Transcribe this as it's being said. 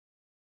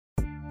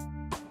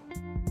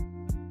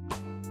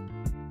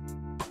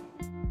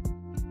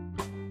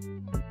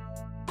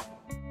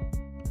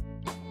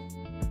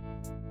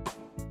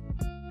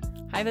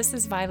Hi, this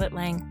is Violet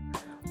Lang.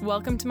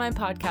 Welcome to my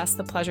podcast,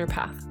 The Pleasure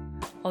Path,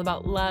 all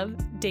about love,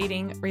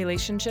 dating,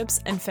 relationships,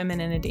 and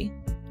femininity.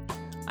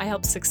 I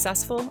help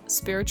successful,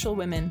 spiritual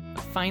women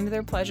find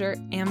their pleasure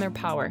and their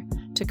power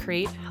to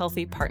create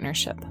healthy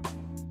partnership.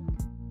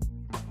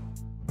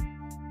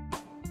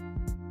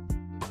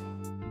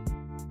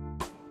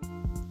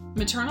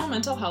 Maternal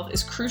mental health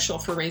is crucial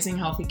for raising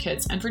healthy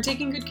kids and for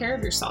taking good care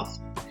of yourself.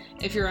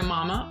 If you're a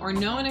mama or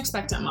know an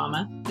expectant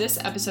mama, this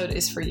episode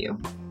is for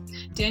you.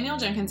 Danielle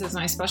Jenkins is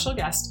my special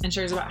guest and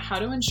shares about how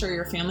to ensure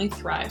your family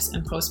thrives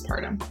in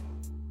postpartum.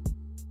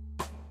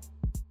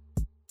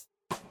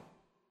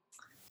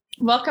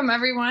 Welcome,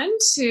 everyone,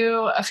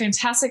 to a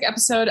fantastic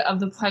episode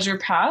of The Pleasure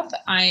Path.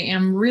 I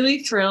am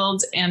really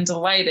thrilled and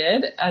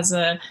delighted as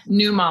a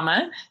new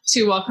mama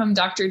to welcome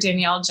Dr.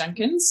 Danielle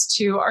Jenkins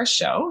to our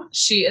show.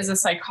 She is a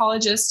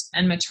psychologist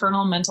and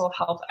maternal mental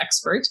health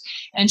expert,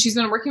 and she's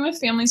been working with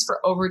families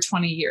for over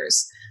 20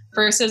 years.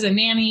 First as a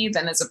nanny,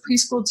 then as a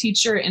preschool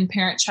teacher in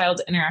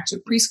parent-child interactive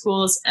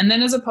preschools, and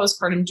then as a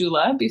postpartum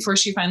doula before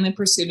she finally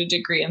pursued a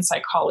degree in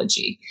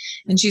psychology.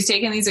 And she's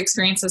taken these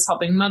experiences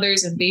helping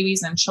mothers and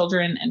babies and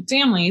children and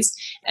families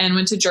and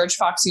went to George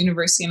Fox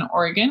University in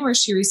Oregon, where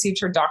she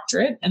received her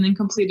doctorate and then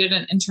completed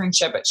an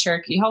internship at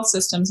Cherokee Health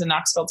Systems in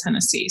Knoxville,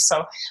 Tennessee.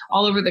 So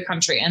all over the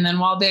country. And then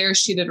while there,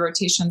 she did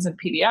rotations in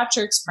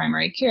pediatrics,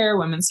 primary care,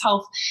 women's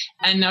health.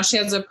 And now she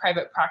has a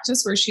private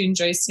practice where she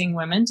enjoys seeing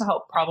women to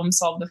help problem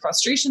solve the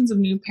frustrations of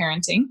new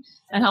parenting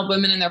and help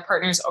women and their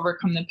partners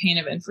overcome the pain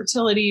of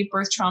infertility,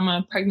 birth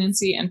trauma,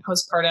 pregnancy, and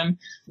postpartum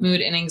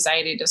mood and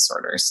anxiety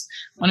disorders.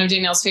 One of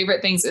Danielle's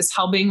favorite things is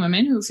helping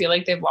women who feel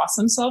like they've lost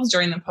themselves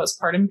during the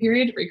postpartum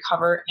period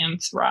recover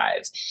and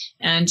thrive.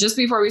 And just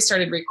before we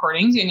started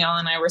recording, Danielle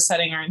and I were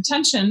setting our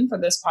intention for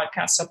this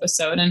podcast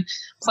episode, and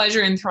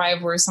pleasure and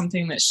thrive were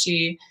something that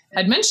she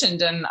had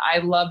mentioned. And I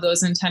love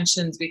those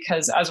intentions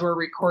because as we're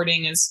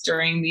recording is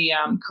during the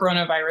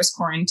coronavirus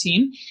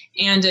quarantine,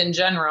 and in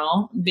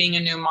general, being a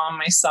new mom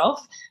myself,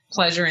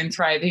 pleasure and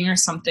thriving are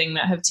something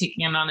that have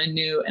taken on a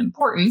new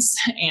importance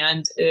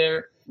and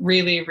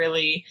really,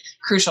 really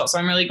crucial. So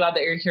I'm really glad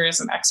that you're here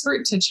as an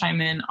expert to chime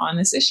in on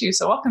this issue.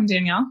 So welcome,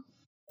 Danielle.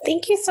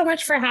 Thank you so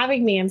much for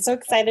having me. I'm so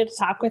excited to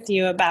talk with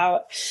you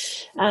about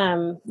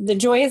the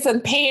joys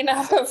and pain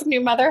of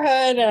new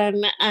motherhood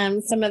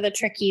and some of the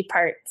tricky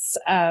parts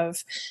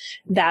of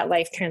that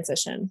life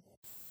transition.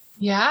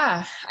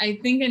 Yeah, I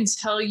think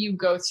until you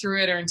go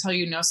through it or until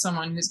you know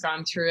someone who's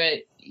gone through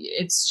it,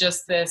 it's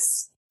just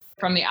this,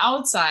 from the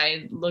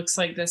outside, looks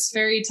like this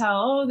fairy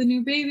tale, oh, the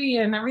new baby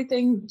and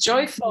everything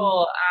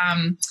joyful.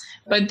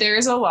 But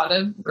there's a lot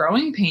of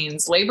growing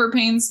pains, labor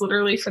pains,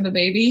 literally for the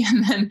baby,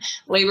 and then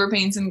labor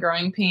pains and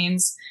growing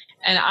pains.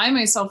 And I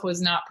myself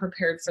was not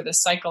prepared for the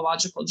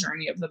psychological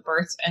journey of the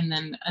birth and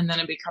then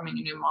of becoming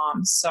a new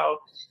mom. So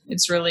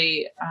it's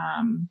really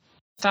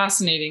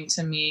fascinating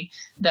to me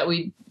that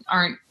we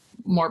aren't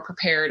more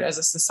prepared as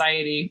a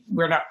society.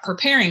 We're not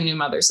preparing new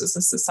mothers as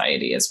a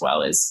society as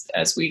well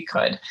as we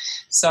could.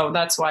 So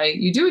that's why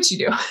you do what you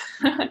do.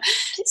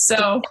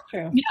 So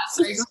yeah,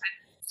 sorry, go ahead.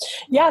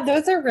 Yeah,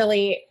 those are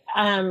really,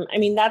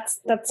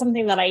 that's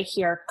something that I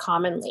hear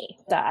commonly,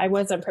 that I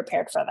wasn't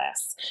prepared for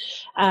this.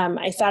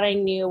 I thought I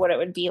knew what it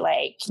would be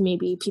like.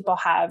 Maybe people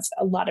have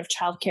a lot of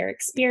childcare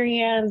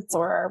experience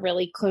or are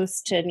really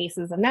close to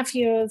nieces and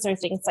nephews or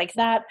things like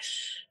that.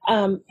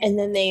 And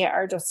then they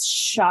are just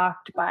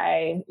shocked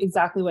by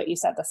exactly what you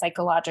said, the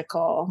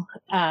psychological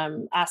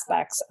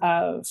aspects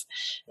of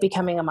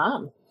becoming a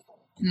mom.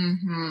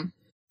 Mm-hmm.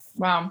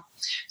 Wow.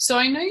 So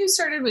I know you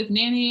started with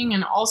nannying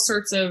and all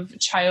sorts of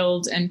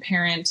child and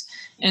parent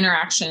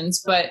interactions,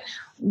 but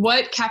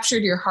what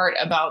captured your heart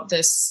about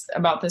this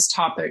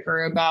topic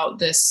or about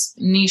this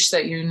niche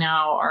that you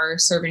now are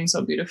serving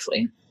so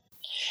beautifully?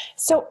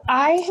 So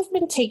I have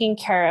been taking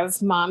care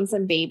of moms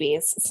and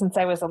babies since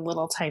I was a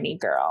little tiny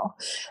girl.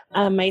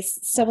 My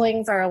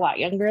siblings are a lot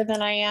younger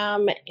than I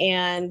am.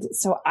 And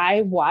so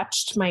I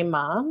watched my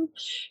mom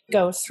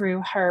go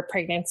through her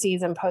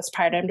pregnancies and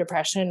postpartum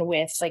depression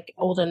with like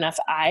old enough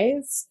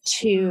eyes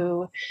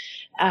to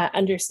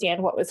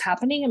understand what was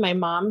happening. And my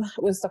mom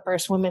was the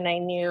first woman I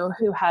knew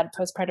who had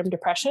postpartum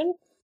depression.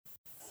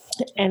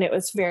 And it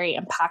was very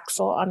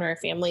impactful on her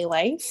family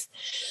life.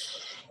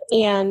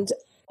 And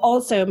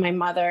also, my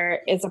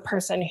mother is a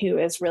person who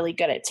is really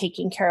good at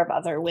taking care of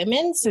other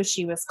women. So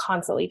she was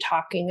constantly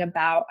talking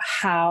about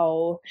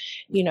how,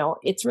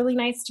 it's really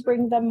nice to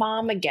bring the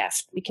mom a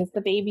gift because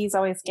the baby's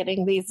always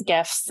getting these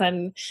gifts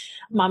and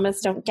mamas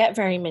don't get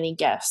very many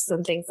gifts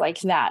and things like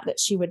that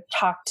she would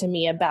talk to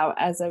me about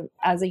as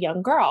a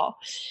young girl.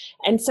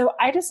 And so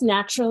I just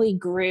naturally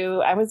grew.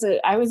 I was a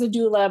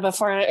doula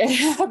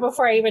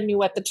before I even knew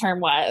what the term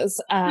was,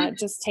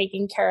 just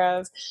taking care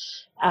of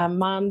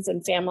moms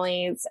and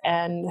families.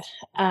 And,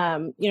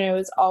 it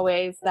was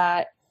always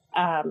that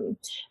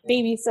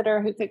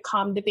babysitter who could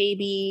calm the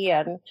baby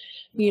and,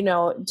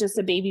 just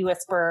a baby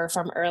whisperer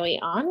from early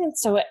on. And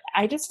so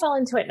I just fell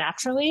into it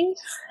naturally.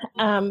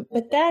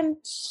 But then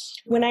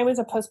when I was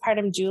a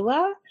postpartum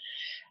doula,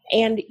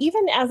 And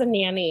even as a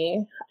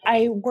nanny,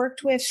 I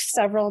worked with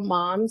several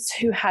moms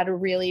who had a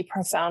really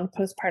profound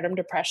postpartum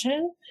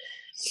depression.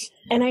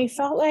 And I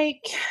felt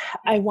like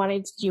I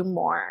wanted to do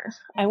more.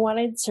 I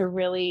wanted to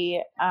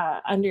really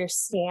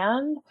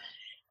understand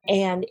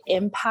and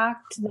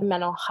impact the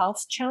mental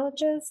health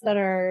challenges that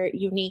are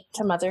unique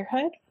to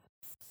motherhood.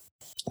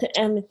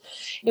 And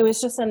it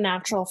was just a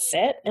natural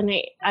fit. And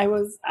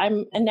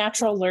I'm a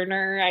natural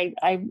learner.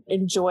 I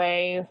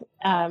enjoy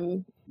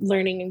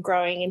learning and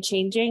growing and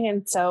changing.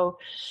 And so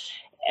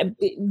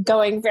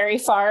going very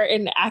far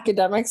in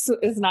academics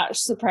is not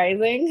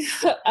surprising.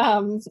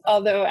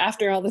 Although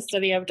after all the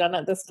study I've done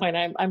at this point,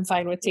 I'm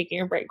fine with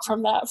taking a break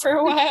from that for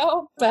a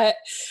while. But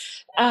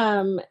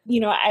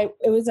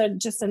it was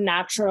just a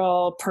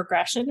natural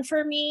progression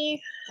for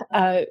me.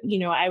 I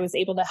was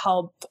able to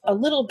help a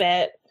little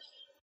bit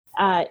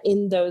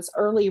in those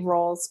early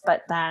roles,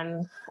 but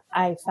then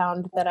I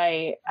found that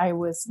I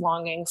was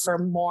longing for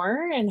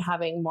more and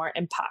having more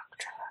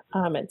impact.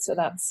 And so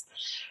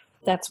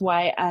that's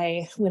why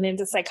I went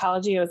into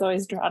psychology. I was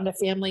always drawn to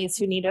families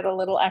who needed a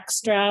little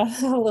extra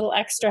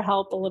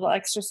help, a little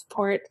extra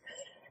support.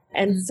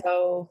 And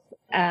so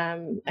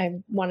I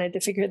wanted to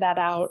figure that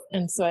out.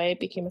 And so I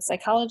became a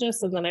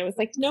psychologist. And then I was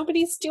like,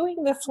 nobody's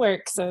doing this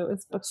work. So it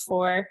was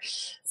before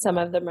some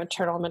of the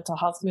maternal mental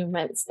health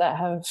movements that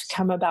have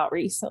come about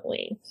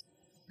recently.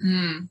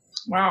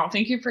 Wow.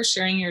 Thank you for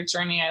sharing your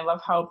journey. I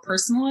love how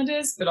personal it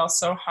is, but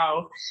also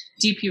how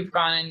deep you've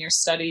gone in your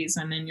studies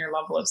and in your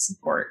level of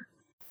support.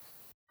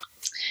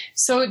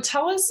 So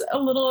tell us a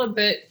little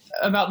bit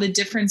about the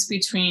difference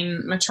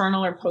between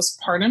maternal or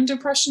postpartum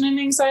depression and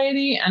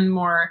anxiety and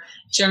more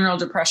general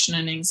depression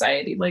and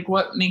anxiety. Like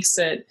what makes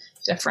it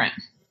different?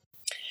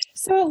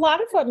 So a lot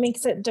of what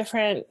makes it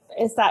different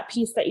is that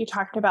piece that you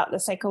talked about, the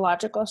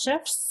psychological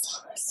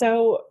shifts.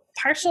 So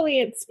partially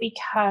it's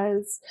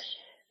because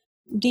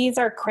these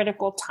are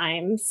critical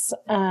times.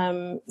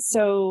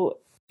 So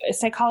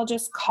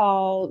psychologists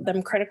call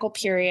them critical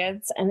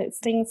periods, and it's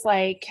things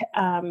like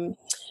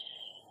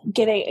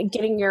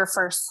getting your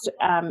first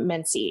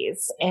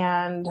menses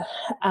and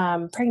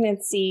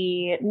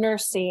pregnancy,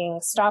 nursing,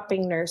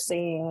 stopping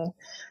nursing,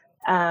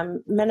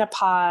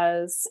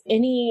 menopause.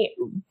 Any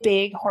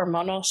big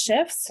hormonal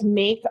shifts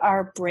make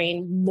our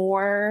brain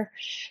more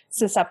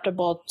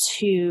susceptible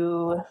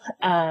to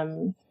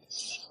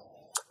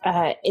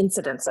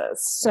incidences.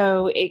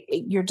 So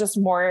you're just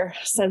more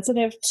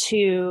sensitive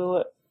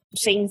to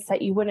things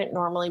that you wouldn't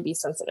normally be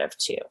sensitive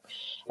to.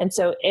 And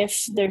so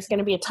if there's going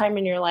to be a time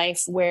in your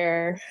life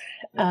where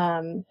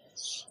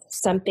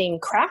something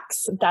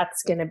cracks,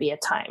 that's going to be a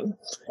time.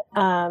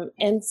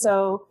 And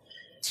so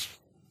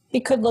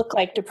it could look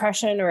like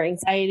depression or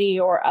anxiety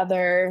or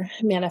other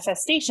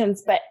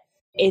manifestations, but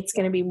it's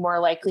going to be more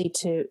likely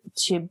to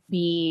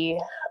be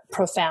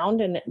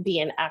profound and be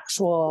an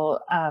actual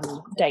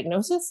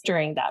diagnosis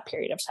during that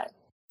period of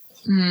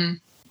time.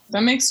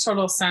 That makes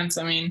total sense.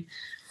 I mean,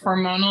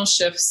 hormonal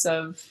shifts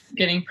of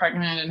getting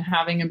pregnant and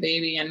having a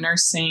baby and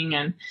nursing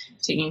and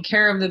taking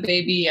care of the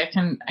baby, I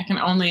can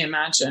only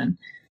imagine.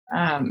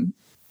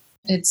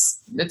 It's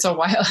a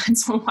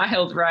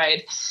wild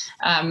ride.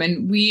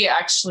 And we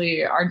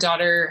actually, our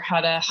daughter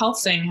had a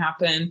health thing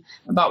happen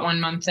about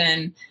 1 month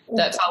in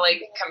that felt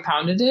like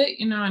compounded it,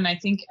 and I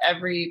think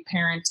every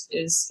parent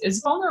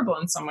is vulnerable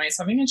in some ways.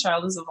 Having a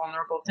child is a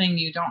vulnerable thing.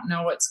 You don't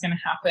know what's going to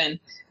happen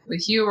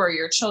with you or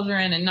your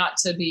children, and not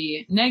to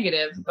be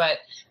negative, but,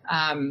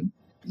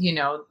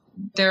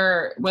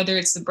 whether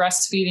it's the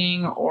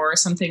breastfeeding or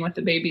something with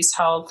the baby's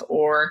health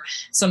or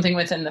something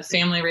within the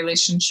family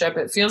relationship,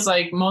 it feels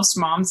like most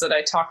moms that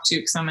I talk to,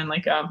 because I'm in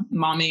like a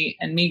mommy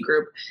and me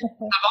group, have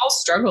all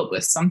struggled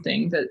with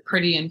something that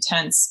pretty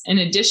intense in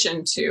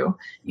addition to,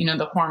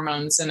 the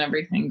hormones and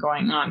everything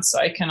going on. So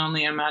I can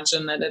only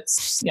imagine that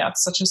it's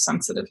such a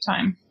sensitive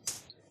time.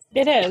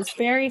 It is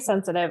very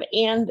sensitive.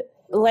 And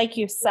like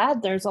you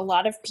said, there's a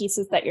lot of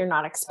pieces that you're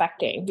not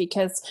expecting,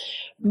 because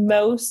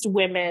most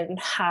women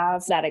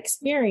have that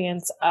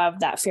experience of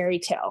that fairy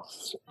tale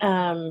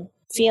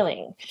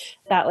feeling,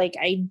 that like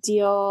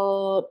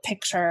ideal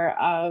picture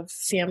of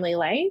family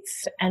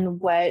life and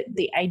what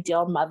the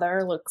ideal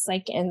mother looks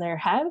like in their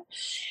head.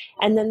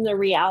 And then the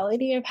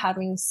reality of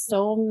having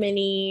so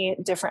many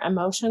different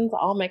emotions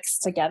all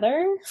mixed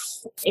together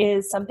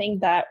is something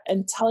that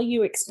until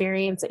you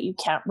experience it, you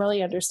can't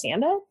really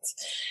understand it.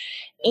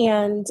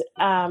 And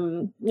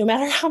no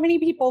matter how many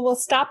people will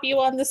stop you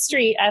on the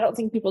street, I don't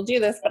think people do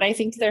this, but I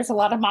think there's a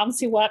lot of moms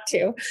who want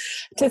to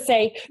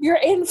say, you're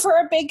in for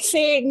a big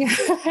thing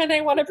and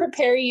I want to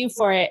prepare you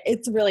for it.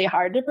 It's really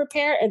hard to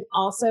prepare. And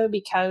also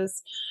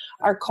because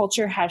our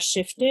culture has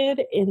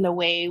shifted in the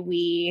way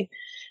we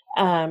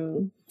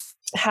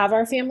have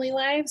our family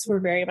lives. We're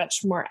very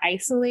much more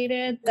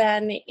isolated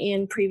than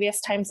in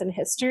previous times in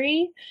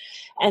history.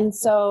 And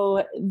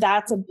so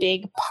that's a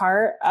big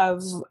part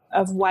of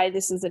why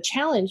this is a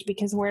challenge,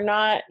 because we're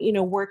not,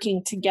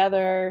 working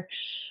together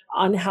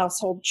on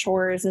household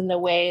chores in the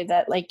way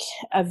that like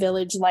a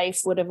village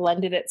life would have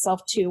lended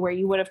itself to, where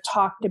you would have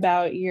talked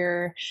about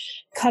your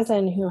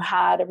cousin who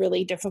had a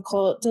really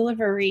difficult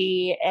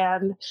delivery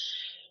and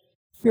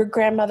your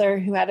grandmother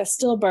who had a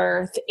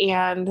stillbirth,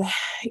 and,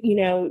 you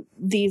know,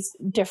 these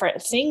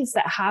different things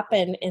that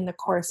happen in the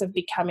course of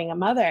becoming a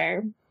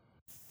mother.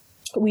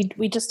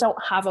 We just don't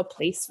have a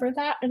place for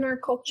that in our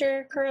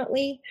culture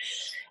currently.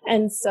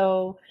 And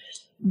so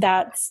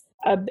that's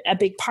a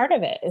big part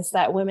of it, is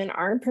that women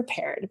aren't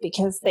prepared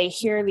because they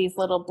hear these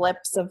little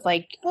blips of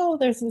like, oh,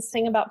 there's this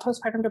thing about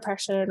postpartum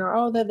depression, or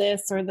oh, the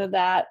this or the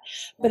that,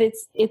 but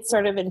it's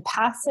sort of in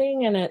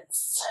passing, and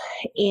it's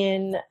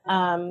in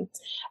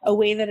a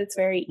way that it's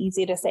very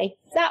easy to say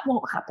that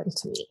won't happen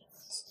to me.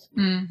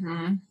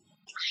 Mm-hmm.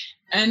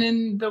 And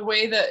in the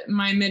way that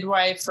my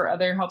midwife or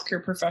other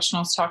healthcare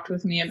professionals talked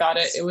with me about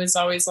it, it was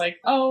always like,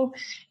 oh,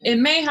 it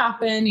may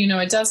happen, you know,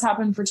 it does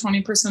happen for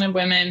 20% of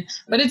women,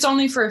 but it's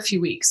only for a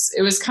few weeks.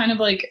 It was kind of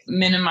like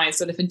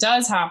minimized that if it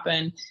does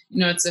happen,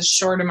 you know, it's a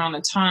short amount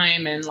of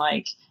time and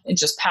like it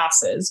just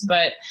passes.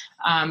 But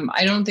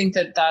I don't think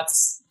that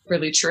that's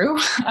really true.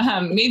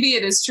 Maybe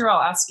it is true.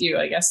 I'll ask you,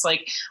 I guess,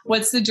 like,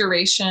 what's the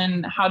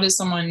duration? How does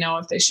someone know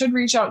if they should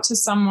reach out to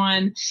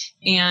someone?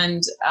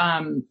 And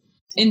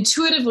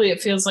intuitively,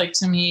 it feels like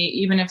to me,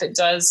 even if it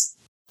does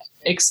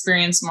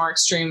experience more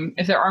extreme,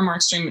 if there are more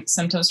extreme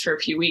symptoms for a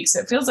few weeks,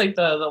 it feels like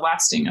the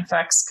lasting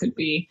effects could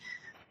be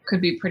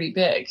pretty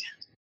big.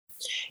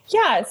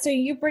 Yeah. So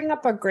you bring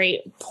up a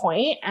great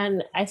point.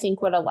 And I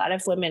think what a lot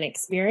of women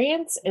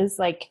experience is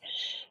like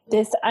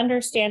this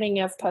understanding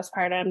of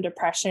postpartum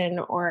depression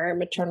or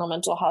maternal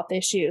mental health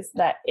issues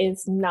that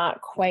is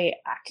not quite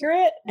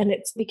accurate. And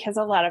it's because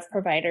a lot of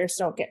providers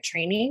don't get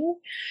training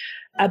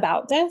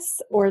about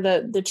this, or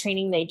the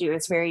training they do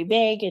is very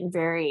vague and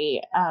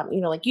very,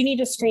 you know, like you need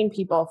to screen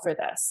people for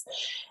this,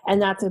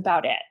 and that's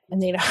about it.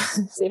 And they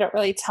don't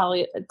really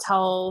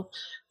tell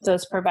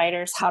those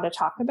providers how to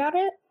talk about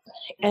it.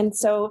 And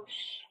so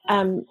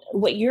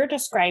what you're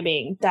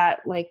describing, that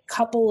like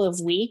couple of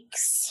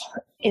weeks,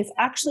 is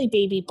actually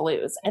baby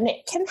blues, and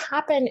it can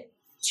happen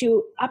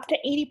to up to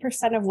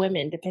 80% of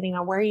women, depending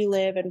on where you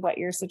live and what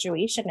your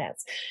situation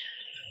is.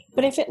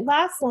 But if it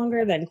lasts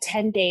longer than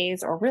 10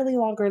 days or really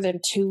longer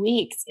than 2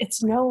 weeks,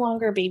 it's no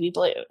longer baby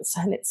blues,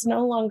 and it's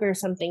no longer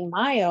something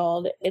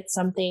mild. It's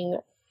something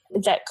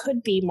that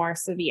could be more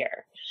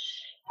severe.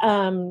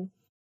 And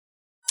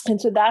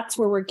so that's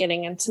where we're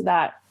getting into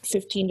that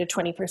 15 to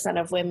 20%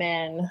 of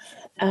women.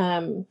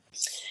 And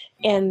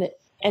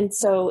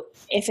so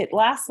if it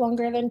lasts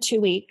longer than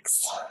 2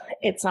 weeks,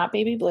 it's not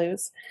baby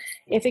blues.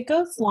 If it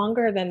goes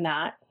longer than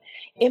that,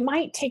 it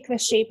might take the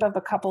shape of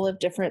a couple of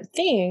different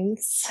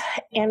things.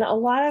 And a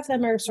lot of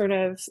them are sort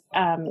of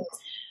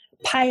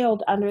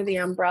piled under the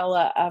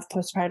umbrella of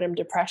postpartum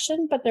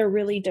depression, but they're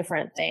really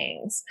different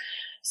things.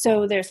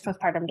 So there's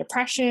postpartum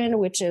depression,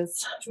 which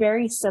is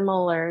very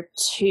similar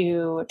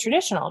to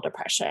traditional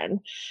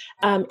depression,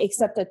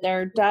 except that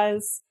there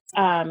does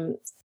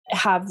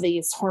have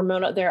these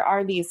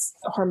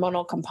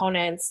hormonal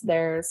components.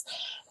 There's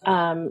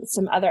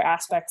some other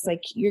aspects,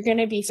 like you're going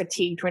to be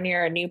fatigued when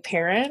you're a new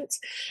parent.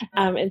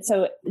 And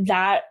so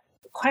that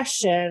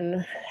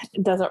question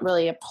doesn't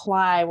really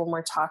apply when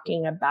we're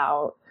talking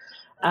about,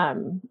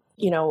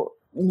 you know,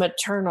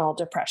 maternal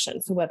depression.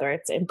 So whether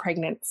it's in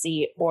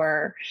pregnancy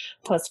or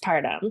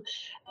postpartum.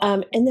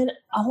 And then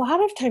a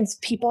lot of times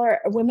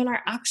women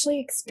are actually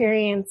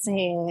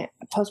experiencing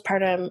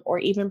postpartum or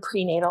even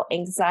prenatal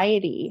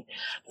anxiety,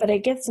 but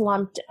it gets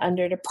lumped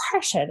under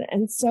depression.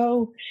 And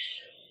so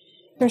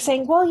they're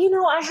saying, well, you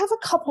know, I have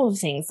a couple of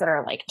things that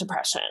are like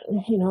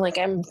depression, you know, like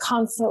I'm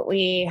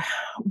constantly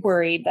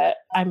worried that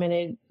I'm going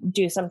to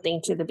do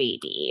something to the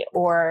baby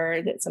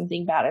or that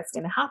something bad is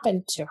going to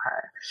happen to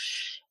her.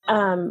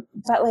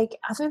 But like,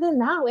 other than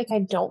that, like, I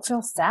don't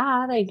feel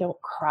sad. I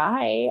don't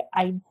cry.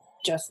 I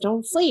just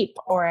don't sleep,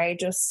 or I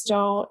just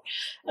don't,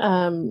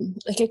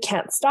 like, I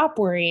can't stop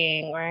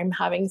worrying, or I'm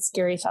having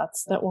scary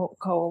thoughts that won't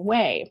go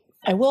away.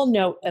 I will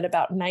note that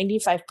about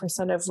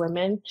 95% of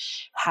women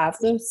have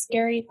those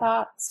scary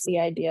thoughts, the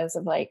ideas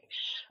of like,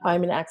 I'm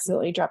going to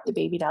accidentally drop the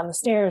baby down the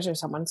stairs, or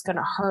someone's going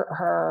to hurt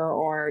her,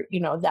 or, you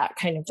know, that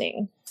kind of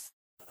thing.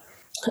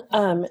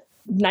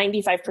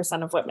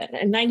 95% of women,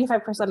 and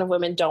 95% of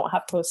women don't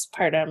have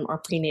postpartum or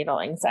prenatal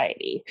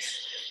anxiety.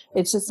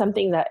 It's just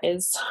something that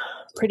is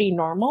pretty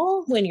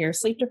normal when you're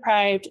sleep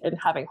deprived and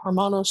having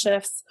hormonal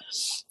shifts.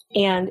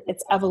 And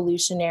it's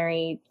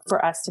evolutionary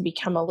for us to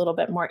become a little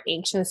bit more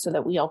anxious so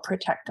that we'll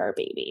protect our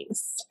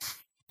babies.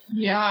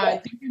 Yeah, I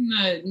think in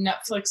the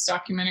Netflix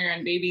documentary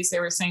on babies,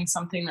 they were saying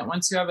something that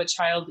once you have a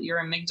child, your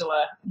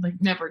amygdala like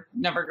never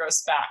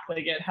goes back.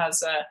 Like it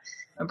has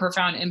a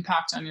profound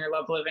impact on your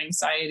level of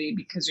anxiety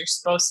because you're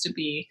supposed to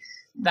be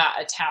that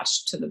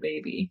attached to the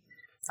baby.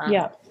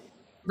 Yeah.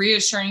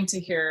 Reassuring to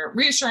hear,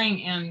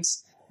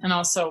 and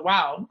also,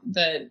 wow,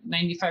 that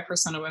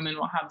 95% of women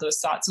will have those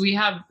thoughts. We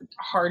have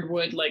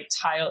hardwood, like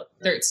tile.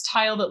 It's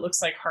tile that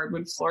looks like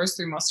hardwood floors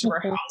through most of our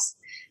house.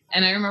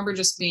 And I remember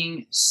just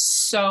being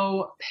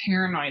so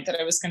paranoid that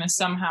I was going to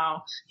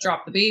somehow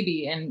drop the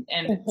baby and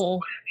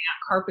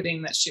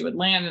carpeting that she would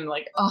land, and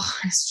like, oh,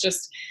 it's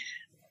just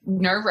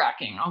nerve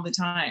wracking all the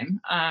time.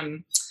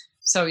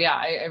 So yeah,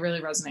 I really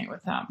resonate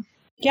with that.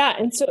 Yeah.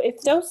 And so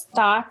if those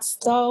thoughts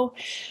though,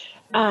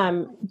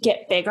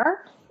 get bigger,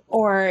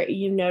 or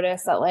you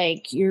notice that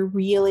like you're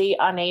really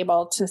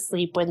unable to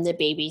sleep when the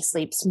baby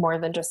sleeps more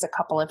than just a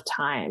couple of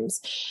times,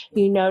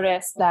 you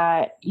notice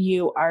that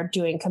you are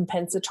doing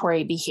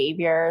compensatory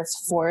behaviors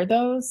for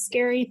those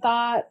scary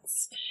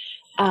thoughts,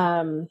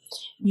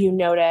 you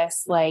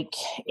notice like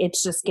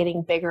it's just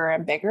getting bigger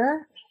and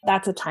bigger,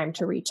 that's a time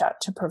to reach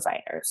out to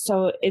providers.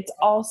 So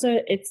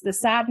it's the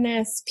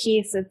sadness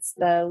piece, it's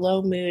the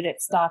low mood,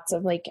 it's thoughts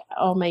of like,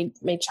 oh, my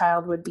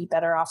child would be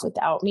better off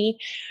without me.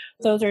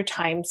 Those are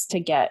times to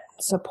get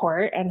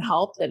support and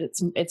help, that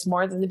it's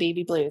more than the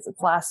baby blues.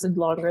 It's lasted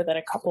longer than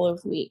a couple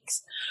of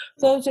weeks.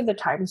 Those are the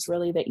times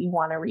really that you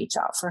want to reach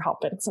out for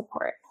help and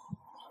support.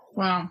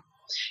 Wow.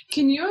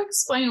 Can you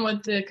explain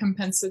what the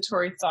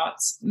compensatory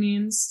thoughts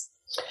means?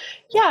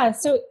 Yeah.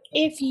 So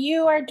if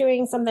you are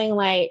doing something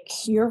like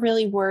you're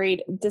really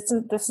worried, this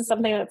is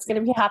something that's going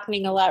to be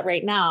happening a lot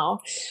right now,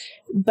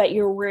 but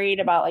you're worried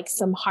about like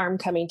some harm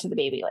coming to the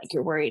baby. Like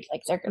you're worried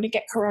like they're going to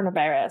get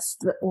coronavirus,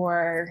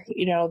 or,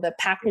 the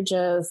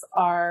packages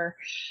are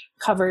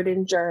covered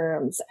in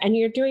germs, and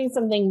you're doing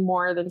something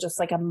more than just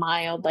like a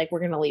mild, like we're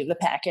going to leave the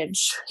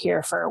package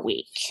here for a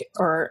week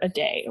or a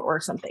day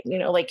or something,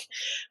 like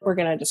we're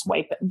going to just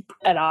wipe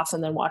it off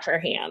and then wash our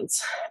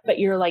hands. But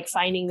you're like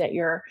finding that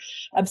you're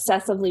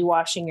obsessively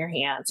washing your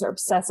hands or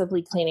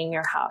obsessively cleaning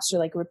your house. You're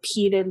like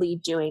repeatedly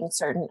doing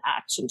certain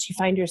actions. You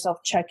find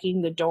yourself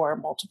checking the door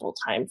multiple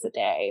times a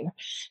day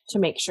to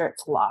make sure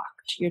it's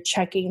locked. You're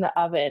checking the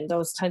oven,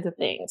 those kinds of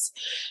things.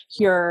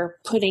 You're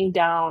putting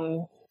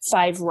down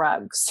 5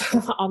 rugs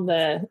on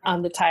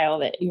the tile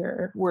that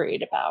you're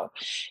worried about.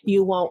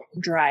 You won't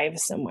drive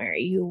somewhere.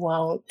 You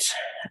won't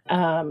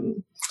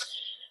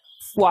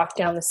walk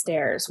down the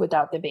stairs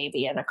without the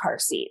baby in a car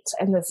seat.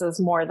 And this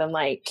is more than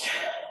like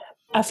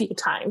a few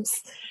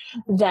times.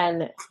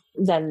 Then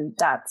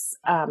that's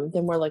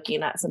then we're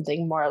looking at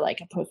something more like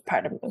a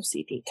postpartum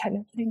OCD kind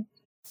of thing.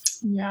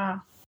 Yeah.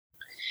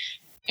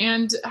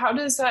 And how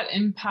does that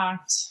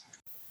impact,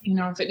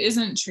 if it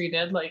isn't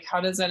treated, like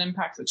how does that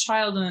impact the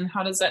child, and then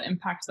how does that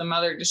impact the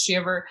mother? Does she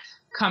ever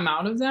come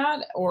out of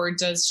that, or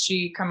does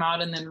she come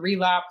out and then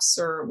relapse,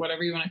 or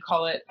whatever you want to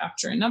call it,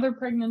 after another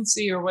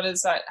pregnancy, or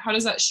how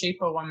does that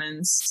shape a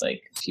woman's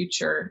like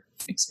future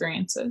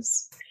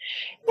experiences?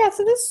 Yeah,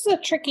 so this is a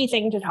tricky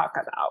thing to talk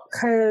about,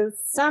 because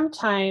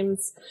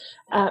sometimes,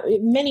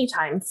 many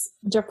times,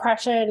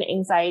 depression,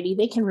 anxiety,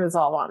 they can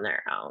resolve on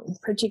their own,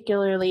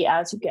 particularly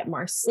as you get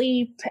more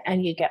sleep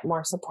and you get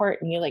more support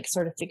and you like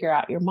sort of figure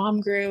out your mom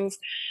groove.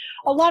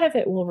 A lot of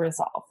it will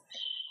resolve.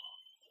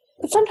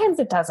 But sometimes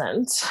it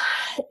doesn't.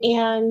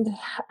 And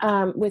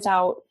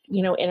without,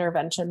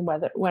 intervention,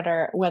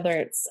 whether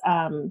it's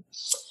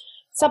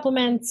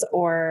supplements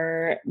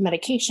or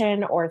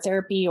medication or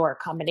therapy or a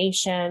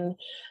combination,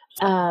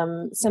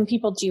 some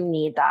people do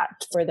need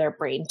that for their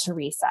brain to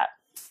reset.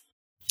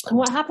 And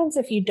what happens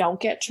if you don't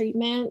get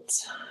treatment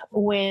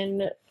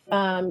when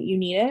you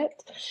need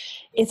it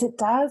is it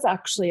does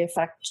actually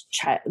affect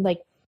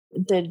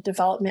the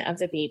development of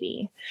the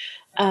baby.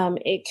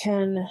 It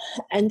can,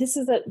 and this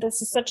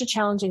is such a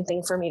challenging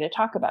thing for me to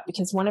talk about,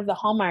 because one of the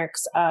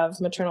hallmarks of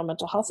maternal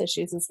mental health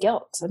issues is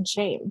guilt and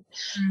shame.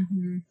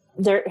 Mm-hmm.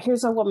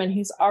 Here's a woman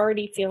who's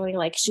already feeling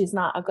like she's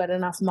not a good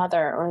enough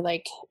mother, or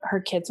like her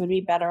kids would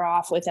be better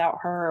off without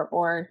her,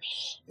 or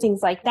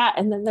things like that.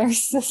 And then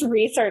there's this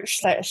research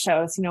that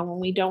shows, when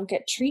we don't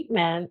get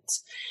treatment,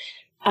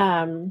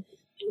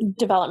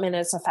 development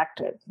is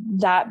affected.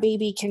 That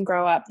baby can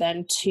grow up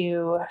then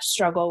to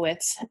struggle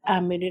with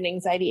mood and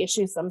anxiety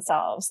issues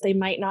themselves. They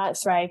might not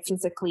thrive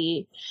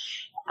physically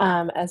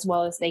as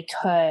well as they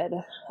could.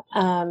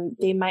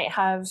 They might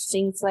have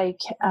things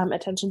like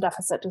attention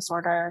deficit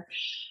disorder,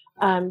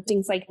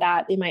 things like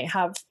that. They might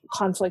have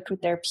conflict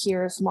with their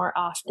peers more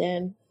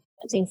often,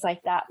 things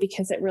like that,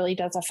 because it really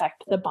does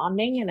affect the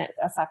bonding, and it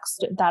affects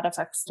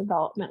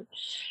development.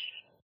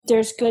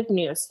 There's good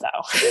news,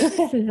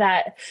 though,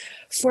 that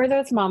for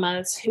those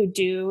mamas who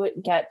do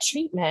get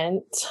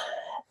treatment,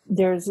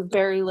 there's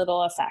very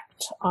little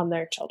effect on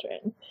their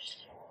children.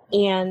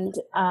 And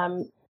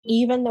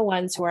even the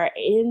ones who are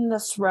in the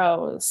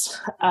throes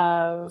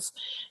of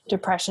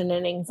depression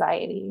and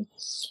anxiety,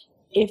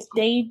 if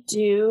they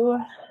do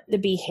the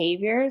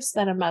behaviors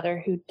that a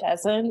mother who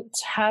doesn't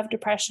have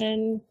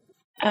depression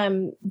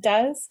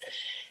does,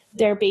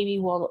 their baby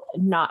will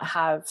not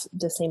have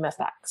the same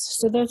effects.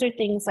 So those are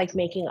things like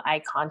making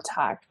eye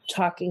contact,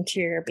 talking to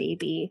your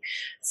baby,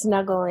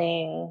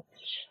 snuggling,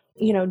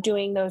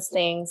 doing those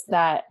things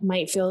that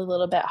might feel a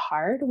little bit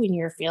hard when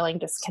you're feeling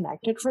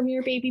disconnected from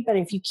your baby. But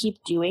if you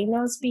keep doing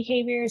those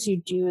behaviors, you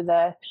do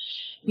the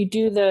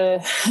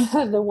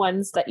the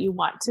ones that you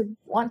want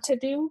to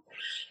do,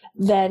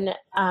 then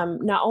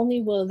not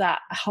only will that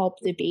help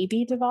the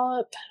baby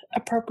develop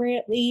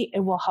appropriately, it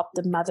will help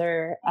the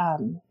mother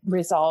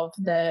resolve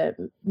the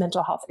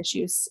mental health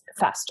issues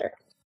faster.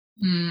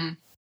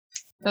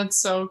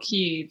 That's so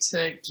key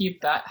to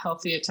keep that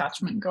healthy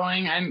attachment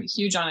going. I'm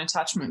huge on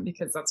attachment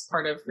because that's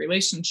part of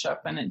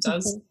relationship, and it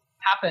does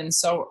happen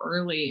so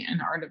early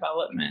in our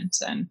development.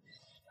 And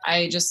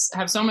I just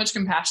have so much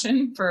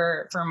compassion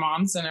for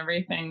moms and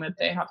everything that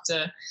they have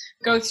to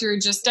go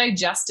through. Just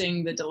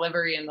digesting the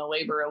delivery and the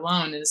labor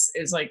alone is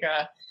like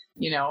a,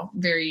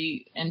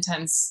 very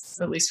intense,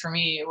 at least for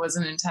me, it was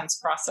an intense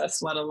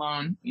process, let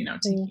alone,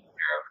 taking care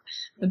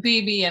of the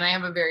baby. And I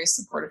have a very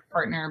supportive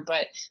partner,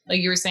 but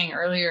like you were saying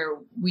earlier,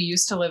 we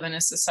used to live in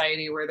a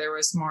society where there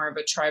was more of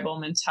a tribal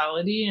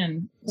mentality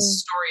and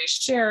stories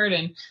shared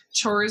and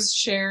chores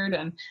shared.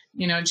 And,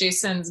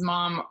 Jason's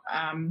mom,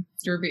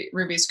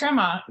 Ruby's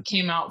grandma,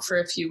 came out for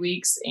a few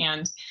weeks,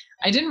 and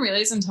I didn't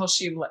realize until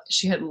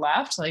she had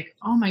left, like,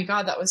 oh my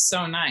God, that was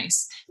so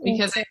nice,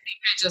 because I think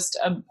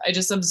I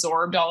just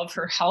absorbed all of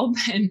her help,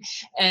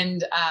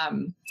 and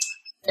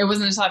it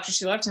wasn't until after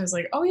she left I was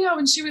like, oh yeah,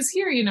 when she was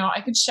here,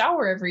 I could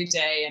shower every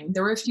day, and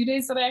there were a few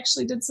days that I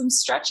actually did some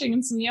stretching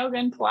and some yoga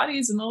and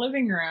Pilates in the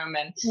living room,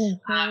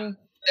 and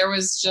there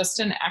was just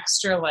an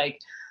extra like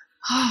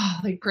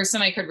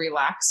person I could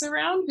relax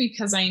around,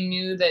 because I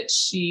knew that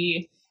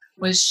she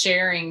was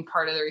sharing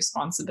part of the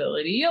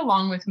responsibility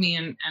along with me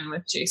and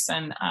with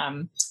Jason.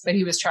 But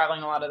he was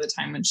traveling a lot of the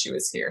time when she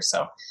was here.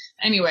 So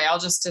anyway, I'll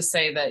just to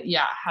say that,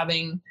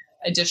 having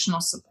additional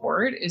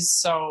support is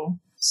so,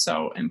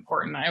 so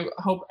important. I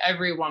hope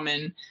every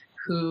woman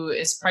who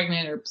is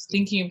pregnant or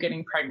thinking of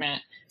getting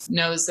pregnant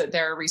knows that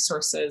there are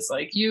resources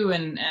like you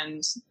and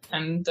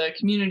the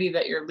community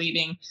that you're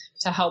leading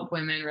to help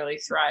women really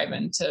thrive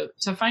and to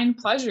find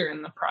pleasure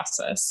in the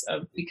process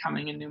of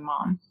becoming a new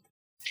mom.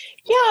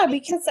 Yeah,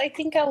 because I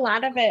think a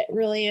lot of it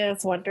really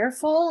is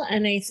wonderful.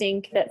 And I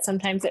think that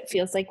sometimes it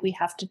feels like we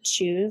have to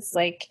choose,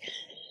 like,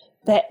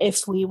 that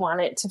if we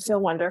want it to feel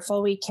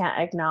wonderful, we can't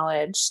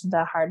acknowledge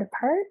the hard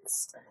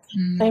parts.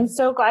 I'm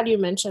so glad you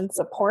mentioned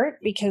support,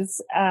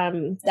 because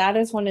that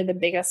is one of the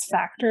biggest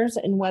factors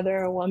in whether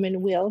a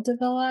woman will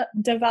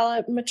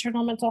develop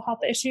maternal mental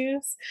health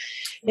issues,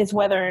 is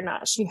whether or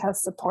not she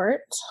has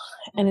support.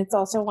 And it's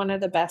also one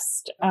of the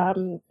best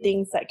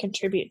things that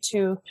contribute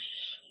to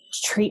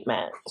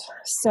treatment.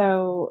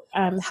 So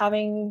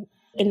having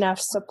enough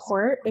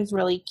support is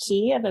really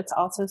key, and it's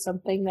also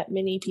something that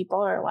many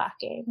people are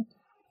lacking.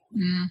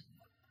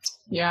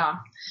 Yeah,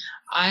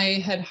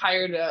 we had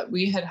hired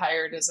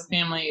as a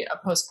family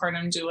a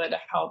postpartum doula to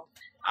help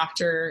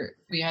after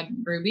we had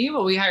Ruby.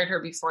 Well, we hired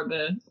her before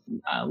the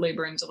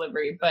labor and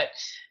delivery, but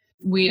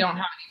we don't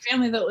have any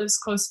family that lives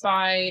close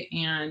by,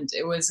 and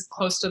it was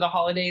close to the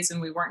holidays, and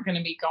we weren't going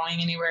to be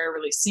going anywhere,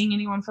 really seeing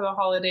anyone for the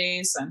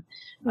holidays. And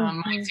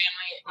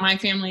my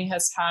family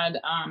has had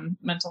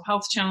mental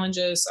health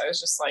challenges. So I was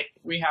just like,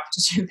 we have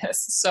to do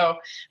this. So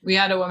we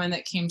had a woman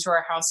that came to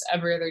our house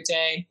every other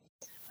day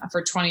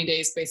for 20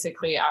 days,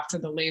 basically, after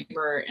the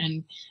labor.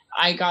 And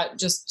I got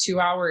just 2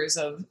 hours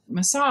of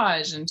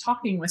massage and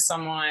talking with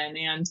someone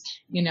and,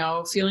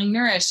 feeling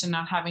nourished and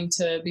not having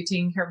to be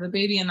taking care of the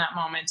baby in that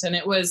moment. And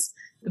it was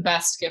the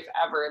best gift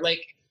ever.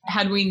 Like,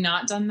 had we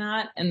not done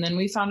that, and then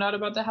we found out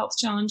about the health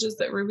challenges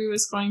that Ruby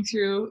was going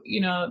through,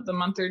 the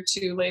month or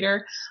two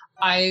later,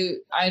 I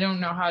don't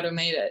know how to have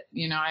made it.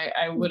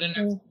 I wouldn't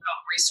have felt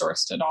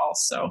resourced at all.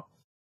 So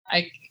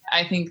I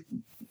think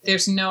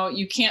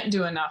you can't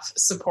do enough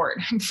support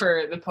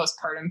for the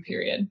postpartum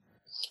period.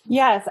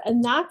 Yes.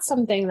 And that's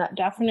something that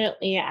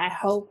definitely I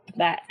hope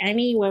that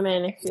any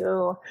women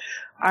who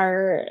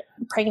are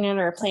pregnant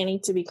or planning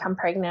to become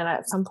pregnant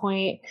at some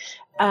point,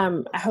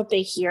 I hope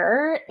they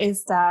hear,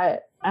 is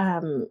that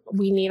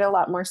we need a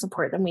lot more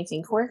support than we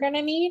think we're going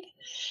to need.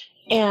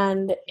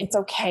 And it's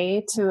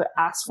okay to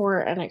ask for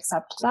and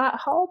accept that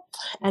help.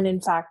 And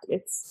in fact,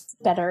 it's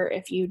better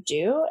if you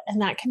do.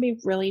 And that can be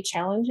really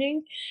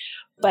challenging,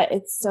 but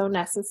it's so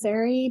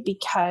necessary,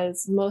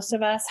 because most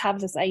of us have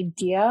this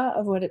idea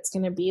of what it's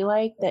going to be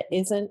like that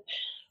isn't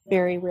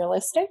very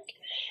realistic.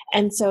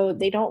 And so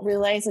they don't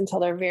realize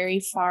until they're very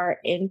far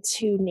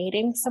into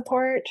needing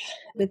support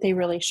that they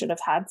really should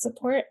have had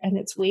support. And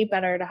it's way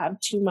better to have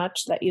too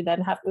much that you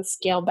then have to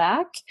scale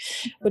back,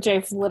 which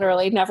I've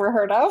literally never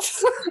heard of.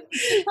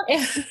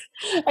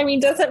 I mean,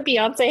 doesn't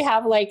Beyonce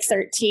have like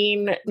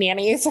 13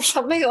 nannies or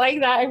something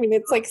like that? I mean,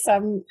 it's like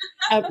some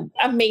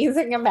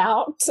amazing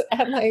amount.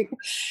 And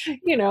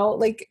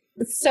like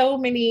so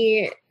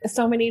many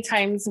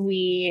times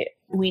we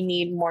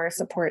need more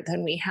support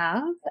than we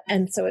have.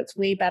 And so it's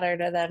way better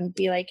to then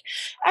be like,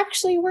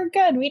 actually, we're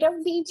good, we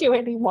don't need you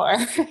anymore,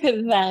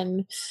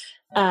 than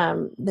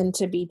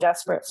to be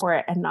desperate for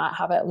it and not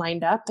have it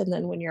lined up. And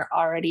then when you're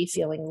already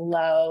feeling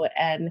low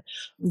and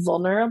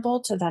vulnerable,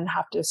 to then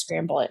have to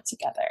scramble it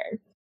together.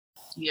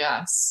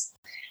 Yes.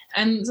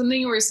 And something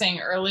you were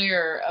saying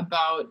earlier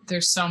about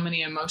there's so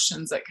many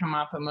emotions that come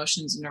up,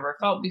 emotions you never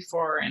felt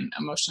before, and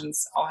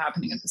emotions all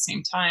happening at the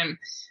same time.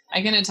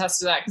 I can attest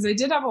to that because I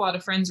did have a lot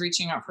of friends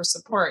reaching out for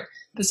support,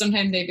 but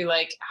sometimes they'd be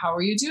like, "How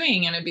are you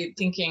doing?" And I'd be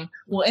thinking,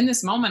 well, in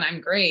this moment,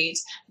 I'm great.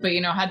 But,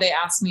 had they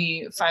asked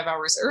me 5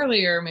 hours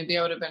earlier, maybe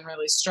I would have been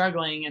really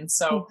struggling. And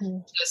so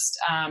just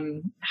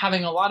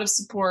having a lot of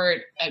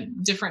support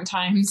at different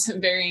times,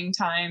 varying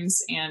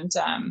times, and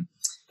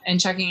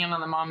checking in on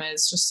the mama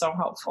is just so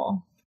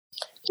helpful.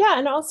 Yeah.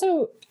 And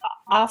also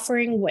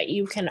offering what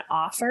you can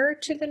offer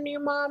to the new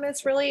mom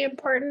is really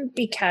important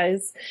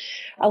because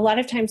a lot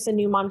of times the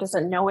new mom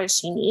doesn't know what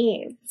she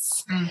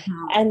needs.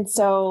 Mm-hmm. And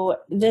so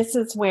this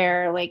is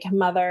where like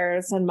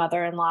mothers and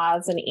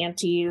mother-in-laws and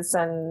aunties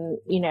and,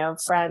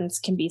 friends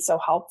can be so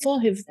helpful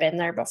who've been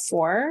there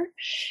before.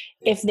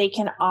 If they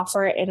can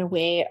offer it in a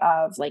way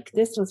of like,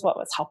 this was what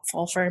was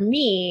helpful for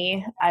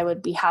me, I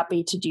would be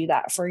happy to do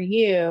that for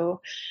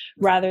you,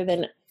 rather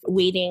than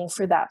waiting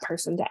for that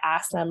person to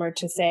ask them or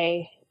to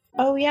say,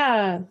 oh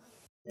yeah,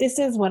 this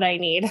is what I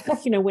need.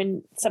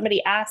 When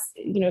somebody asks,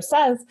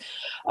 says,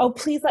 oh,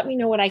 please let me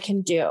know what I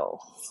can do.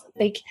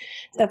 Like,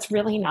 that's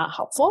really not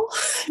helpful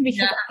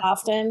because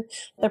often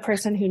the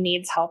person who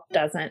needs help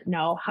doesn't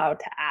know how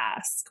to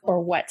ask or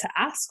what to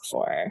ask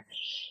for.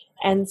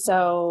 And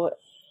so,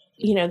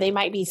 they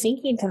might be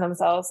thinking to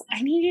themselves,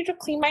 I need you to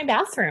clean my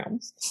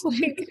bathroom.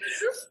 Like,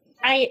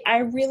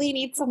 I really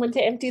need someone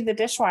to empty the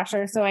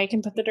dishwasher so I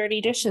can put the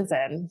dirty dishes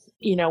in,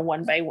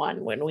 one by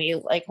one when we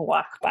like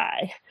walk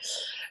by.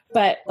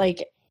 But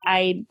like,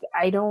 I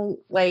don't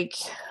like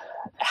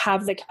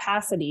have the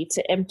capacity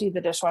to empty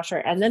the dishwasher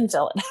and then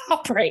fill it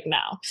up right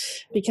now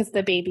because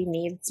the baby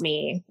needs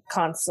me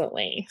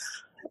constantly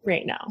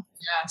right now.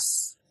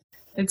 Yes.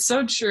 It's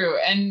so true.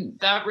 And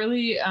that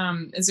really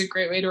is a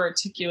great way to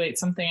articulate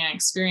something I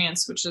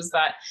experienced, which is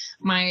that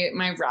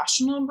my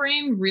rational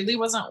brain really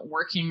wasn't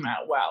working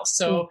that well.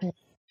 So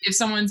if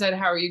someone said,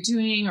 how are you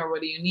doing? Or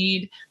what do you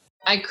need?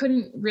 I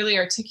couldn't really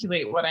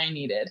articulate what I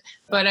needed.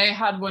 But I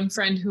had one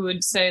friend who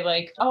would say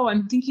like, oh,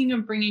 I'm thinking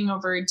of bringing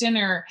over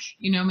dinner,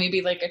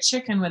 maybe like a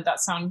chicken. Would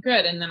that sound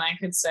good? And then I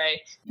could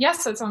say,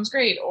 yes, that sounds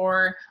great.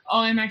 Or, oh,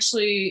 I'm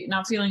actually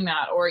not feeling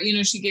that. Or,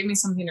 she gave me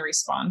something to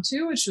respond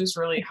to, which was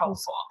really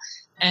helpful.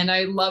 And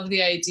I love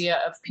the idea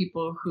of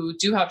people who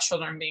do have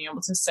children being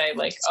able to say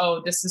like,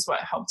 oh, this is what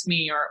helped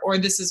me, or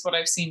this is what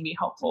I've seen be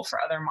helpful for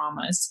other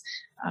mamas.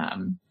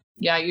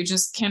 You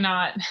just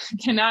cannot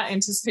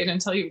anticipate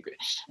until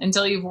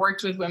you've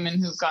worked with women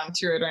who've gone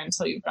through it, or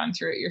until you've gone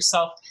through it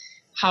yourself,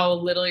 how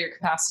little your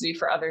capacity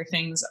for other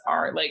things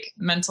are, like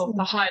mental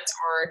thought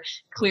or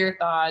clear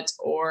thought.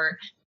 Or,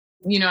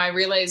 I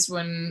realized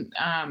when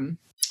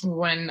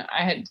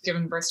I had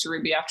given birth to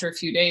Ruby, after a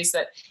few days,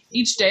 that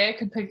each day I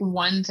could pick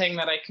one thing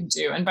that I could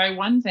do. And by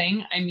one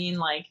thing, I mean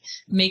like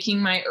making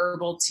my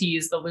herbal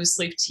teas, the loose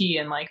leaf tea,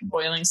 and like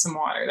boiling some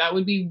water. That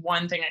would be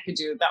one thing I could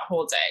do that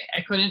whole day.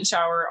 I couldn't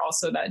shower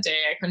also that day.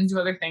 I couldn't do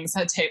other things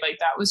that day. Like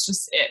that was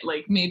just it.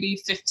 Like maybe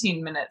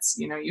 15 minutes,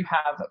 you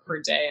have per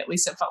day. At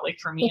least it felt like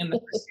for me in the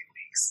first few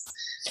weeks.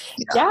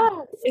 Yeah,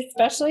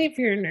 especially if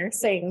you're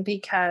nursing,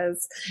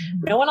 because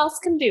no one else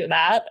can do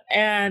that.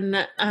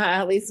 And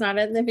at least not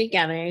in the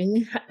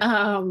beginning.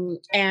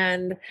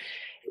 And,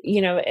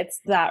 it's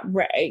that,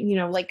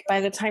 like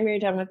by the time you're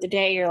done with the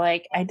day, you're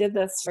like, I did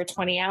this for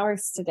 20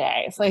 hours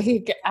today. It's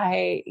like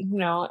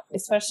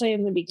especially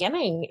in the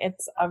beginning,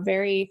 it's a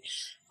very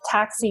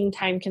taxing,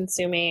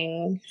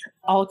 time-consuming,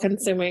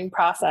 all-consuming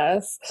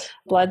process,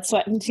 blood,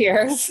 sweat, and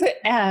tears.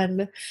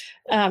 And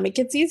it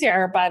gets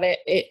easier, but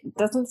it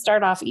doesn't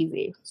start off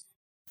easy.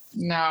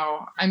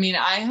 No, I mean,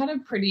 I had a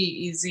pretty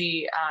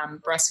easy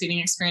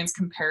breastfeeding experience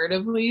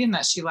comparatively, in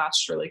that she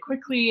latched really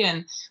quickly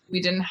and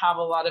we didn't have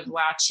a lot of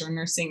latch or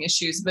nursing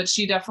issues, but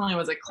she definitely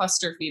was a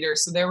cluster feeder.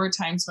 So there were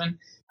times when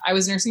I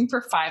was nursing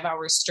for 5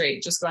 hours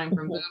straight, just going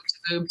from boob to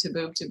boob to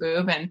boob to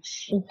boob. And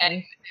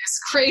it's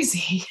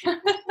crazy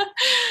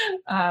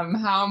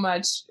how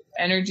much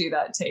energy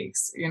that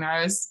takes.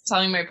 I was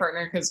telling my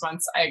partner, because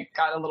once I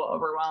got a little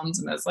overwhelmed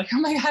and I was like, oh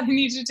my God, I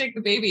need you to take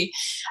the baby.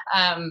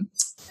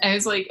 I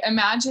was like,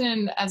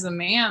 imagine as a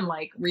man,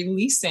 like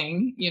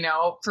releasing,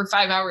 for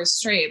 5 hours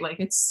straight. Like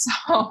it's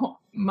so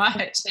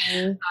much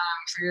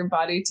for your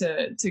body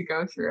to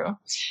go through.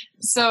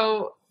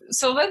 So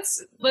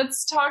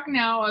let's talk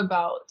now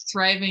about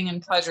thriving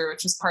in pleasure,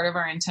 which is part of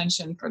our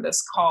intention for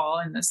this call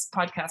and this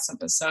podcast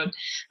episode.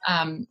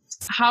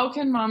 How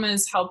can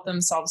mamas help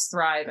themselves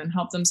thrive and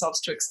help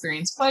themselves to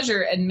experience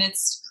pleasure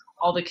amidst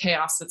all the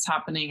chaos that's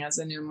happening as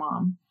a new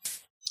mom?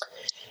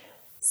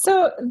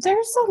 So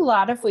there's a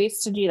lot of ways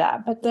to do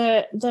that, but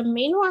the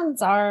main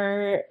ones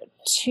are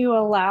to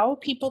allow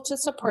people to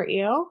support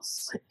you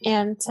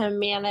and to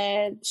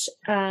manage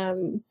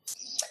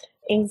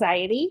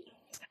anxiety.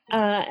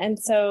 And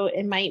so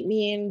it might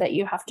mean that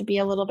you have to be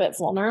a little bit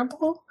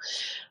vulnerable,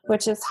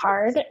 which is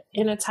hard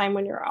in a time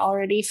when you're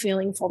already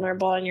feeling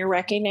vulnerable and you're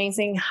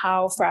recognizing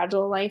how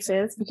fragile life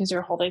is because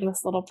you're holding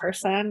this little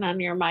person and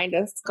your mind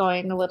is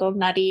going a little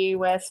nutty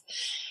with,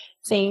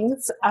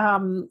 things.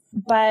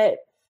 But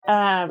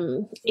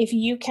if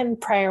you can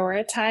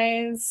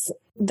prioritize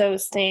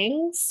those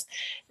things,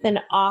 then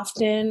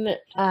often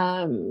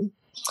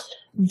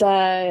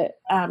the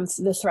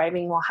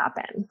thriving will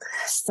happen.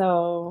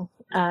 So,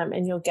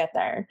 and you'll get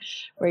there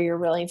where you're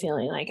really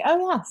feeling like,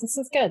 oh yeah, this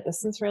is good.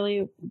 This is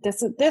really,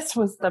 this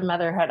was the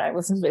motherhood I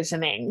was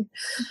envisioning.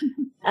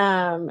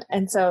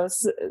 And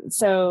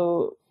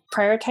so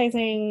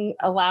prioritizing,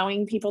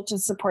 allowing people to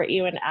support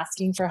you and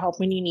asking for help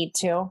when you need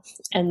to,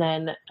 and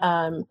then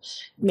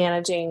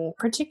managing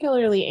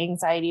particularly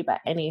anxiety, but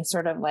any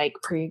sort of like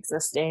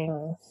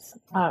pre-existing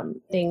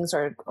things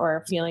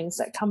or feelings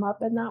that come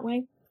up in that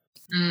way.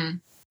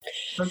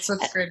 That's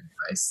such great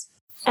advice.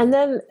 And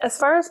then as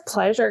far as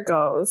pleasure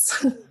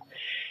goes,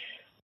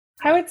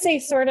 I would say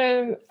sort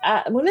of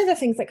one of the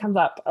things that comes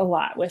up a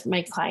lot with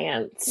my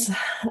clients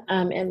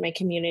and my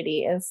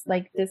community is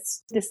like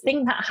this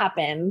thing that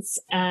happens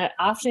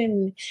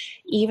often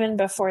even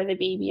before the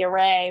baby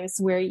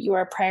arrives, where you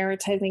are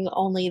prioritizing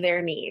only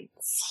their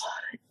needs.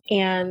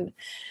 And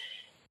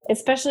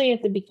especially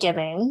at the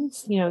beginning,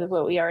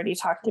 what we already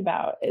talked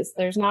about is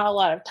there's not a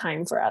lot of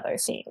time for other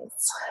things.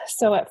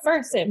 So at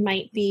first it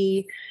might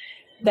be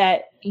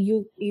that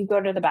you go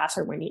to the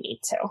bathroom when you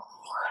need to,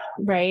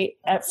 right?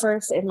 At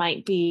first it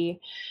might be,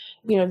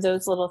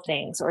 those little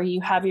things, or you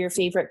have your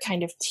favorite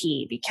kind of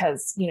tea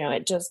because,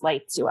 it just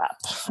lights you up.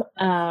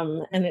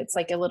 And it's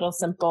like a little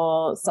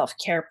simple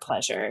self-care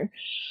pleasure.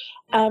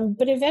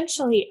 But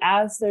eventually,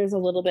 as there's a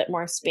little bit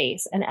more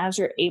space and as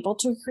you're able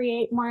to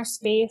create more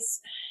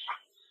space,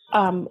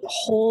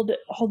 hold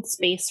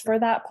space for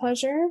that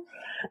pleasure,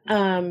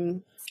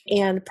 and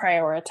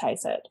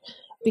prioritize it,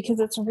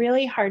 because it's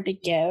really hard to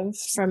give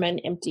from an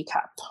empty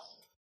cup.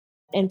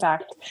 In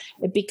fact,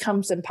 it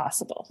becomes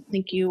impossible. I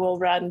think you will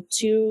run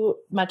too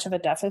much of a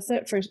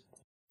deficit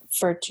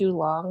for too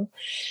long,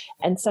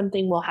 and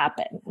something will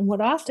happen. And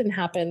what often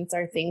happens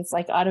are things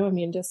like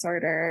autoimmune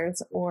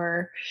disorders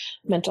or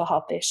mental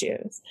health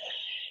issues.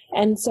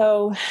 And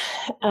so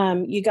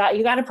you got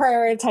to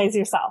prioritize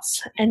yourself.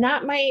 And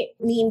that might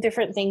mean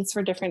different things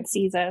for different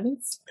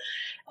seasons.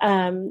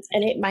 And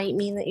it might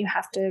mean that you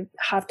have to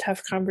have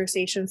tough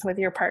conversations with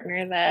your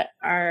partner that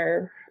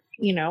are,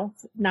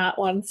 not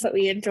ones that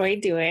we enjoy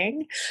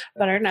doing,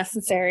 but are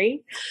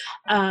necessary.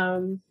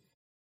 And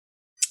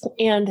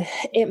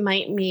it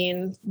might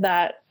mean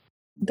that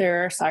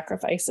there are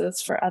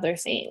sacrifices for other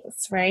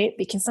things, right?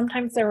 Because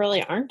sometimes there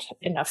really aren't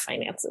enough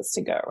finances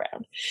to go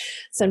around.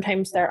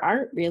 Sometimes there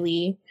aren't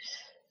really,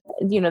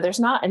 there's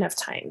not enough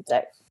time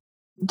that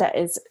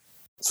is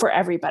for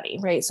everybody,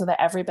 right? So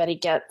that everybody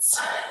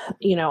gets,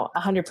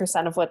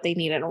 100% of what they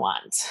need and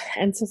want.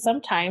 And so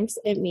sometimes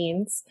it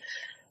means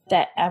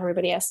that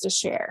everybody has to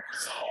share.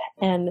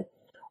 And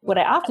what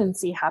I often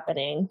see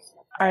happening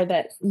are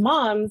that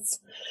moms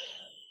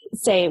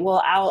say,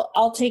 well,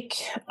 I'll take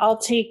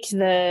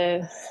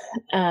the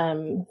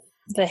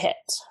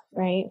hit,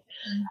 right?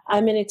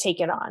 I'm going to take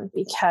it on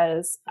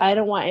because I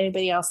don't want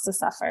anybody else to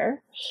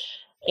suffer.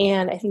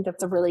 And I think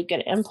that's a really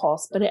good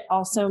impulse, but it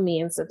also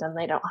means that then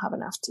they don't have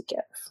enough to give.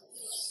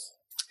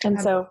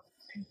 And so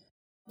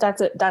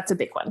that's a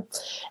big one.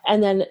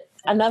 And then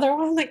another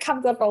one that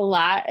comes up a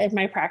lot in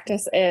my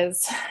practice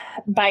is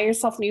buy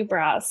yourself new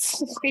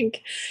bras.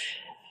 Like,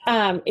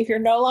 if you're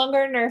no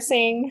longer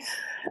nursing,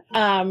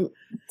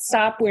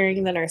 stop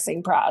wearing the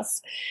nursing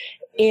bras.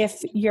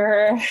 If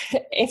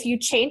you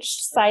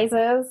changed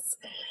sizes,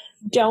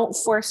 don't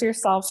force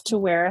yourself to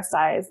wear a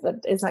size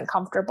that isn't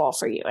comfortable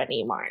for you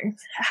anymore.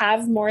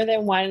 Have more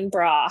than one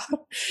bra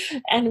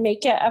and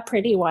make it a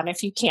pretty one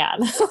if you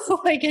can.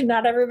 Like, and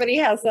not everybody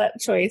has that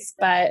choice,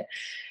 but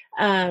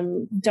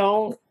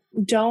don't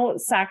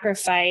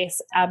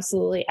sacrifice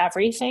absolutely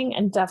everything,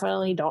 and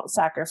definitely don't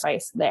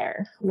sacrifice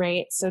there,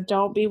 right? So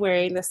don't be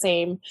wearing the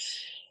same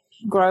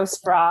gross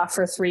bra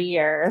for 3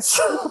 years.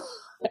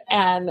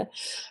 And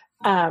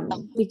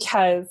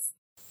because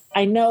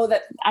I know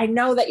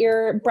that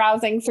you're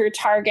browsing through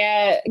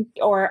Target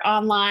or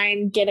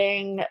online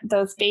getting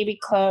those baby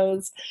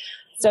clothes,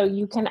 so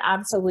you can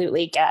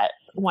absolutely get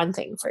one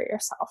thing for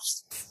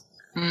yourself.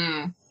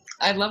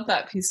 I love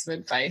that piece of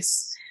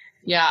advice.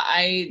 Yeah,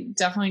 I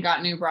definitely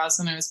got new bras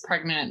when I was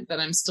pregnant that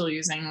I'm still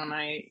using when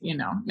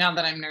now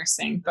that I'm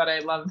nursing. But I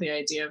love the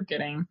idea of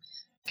getting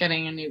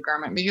a new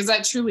garment, because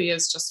that truly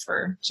is just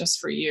for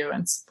you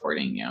and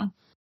supporting you.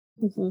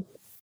 Mm-hmm.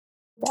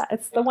 Yeah,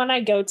 it's the one I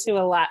go to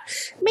a lot.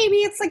 Maybe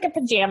it's like a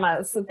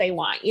pajamas that they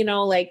want,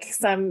 like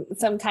some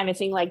kind of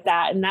thing like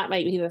that. And that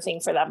might be the thing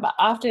for them. But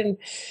often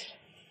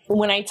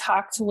when I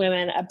talk to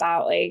women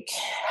about like,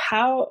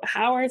 how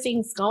are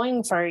things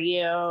going for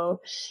you?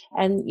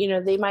 And,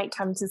 they might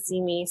come to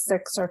see me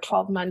 6 or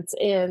 12 months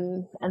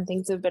in and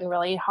things have been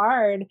really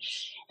hard.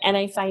 And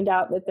I find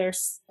out that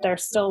they're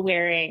still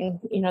wearing,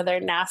 their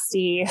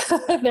nasty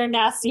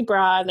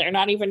bra, and they're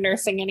not even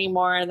nursing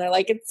anymore. And they're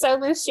like, it's so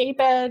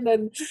misshapen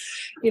and,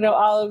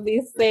 all of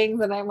these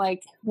things. And I'm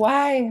like,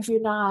 why have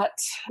you not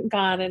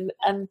gone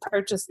and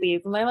purchased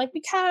these? And they're like,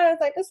 because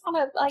I just want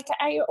to, like,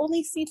 I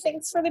only see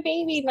things for the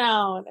baby.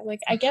 now. And I'm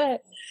like, I get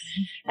it.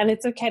 And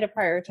it's okay to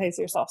prioritize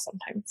yourself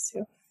sometimes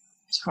too.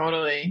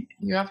 Totally.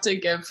 You have to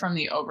give from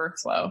the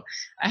overflow.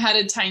 I had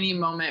a tiny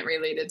moment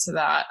related to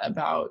that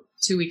about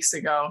 2 weeks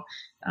ago.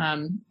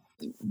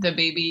 The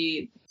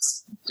baby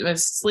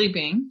was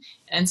sleeping,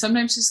 and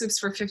sometimes she sleeps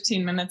for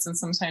 15 minutes and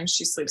sometimes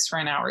she sleeps for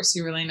an hour. So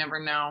you really never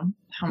know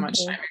how much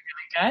time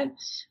you're going to get.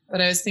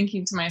 But I was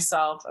thinking to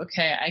myself,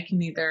 okay, I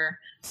can either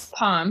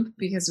pump,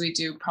 because we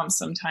do pump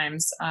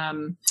sometimes,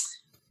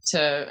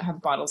 to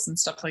have bottles and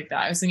stuff like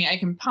that. I was thinking I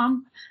can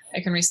pump,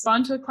 I can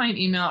respond to a client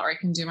email, or I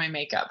can do my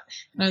makeup.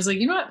 And I was like,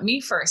 you know what,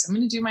 me first, I'm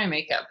going to do my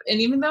makeup. And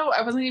even though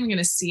I wasn't even going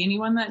to see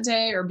anyone that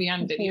day or be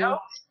on video,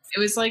 it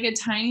was like a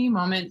tiny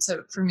moment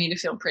for me to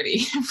feel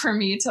pretty, for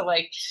me to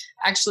like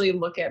actually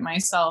look at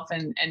myself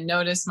and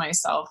notice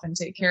myself and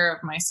take care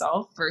of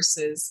myself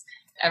versus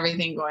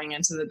everything going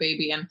into the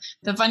baby. And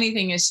the funny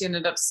thing is she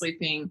ended up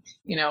sleeping,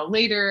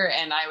 later,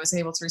 and I was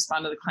able to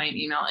respond to the client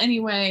email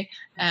anyway.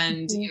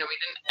 And,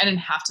 I didn't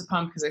have to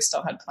pump because I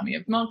still had plenty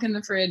of milk in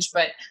the fridge,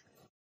 but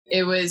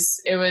it was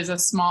a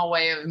small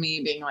way of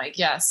me being like,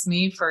 yes,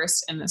 me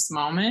first in this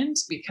moment,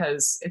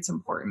 because it's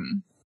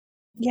important.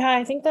 Yeah,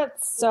 I think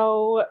that's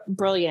so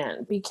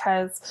brilliant,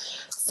 because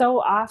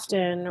so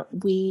often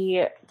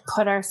we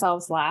put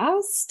ourselves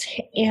last,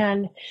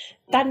 and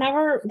that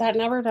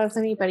never does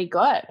anybody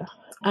good.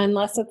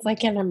 Unless it's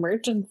like an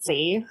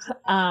emergency,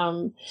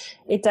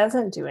 it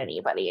doesn't do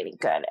anybody any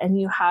good. And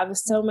you have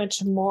so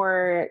much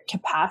more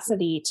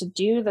capacity to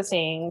do the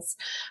things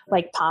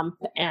like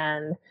pump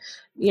and,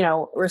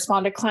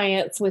 respond to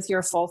clients with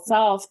your full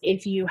self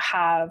if you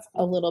have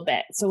a little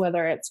bit. So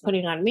whether it's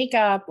putting on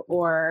makeup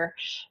or,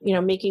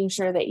 making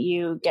sure that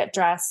you get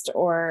dressed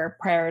or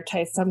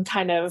prioritize some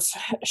kind of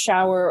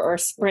shower or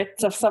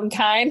spritz of some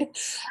kind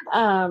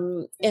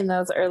in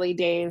those early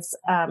days,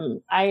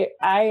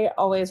 I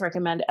always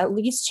recommend at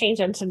least change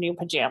into new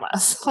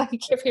pajamas.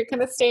 Like if you're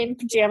going to stay in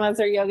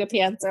pajamas or yoga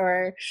pants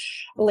or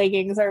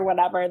leggings or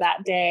whatever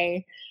that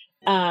day,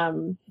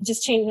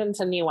 just change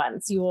into new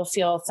ones. You will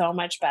feel so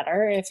much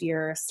better if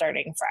you're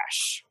starting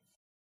fresh.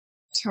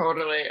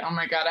 Totally. Oh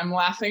my God. I'm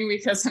laughing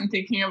because I'm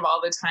thinking of all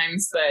the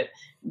times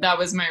that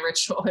was my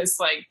ritual, is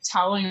like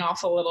toweling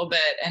off a little bit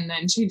and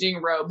then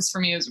changing robes. For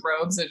me, it was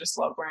robes. I just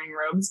love wearing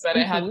robes, but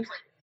I had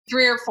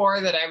 3 or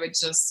 4 that I would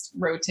just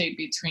rotate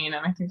between.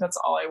 And I think that's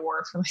all I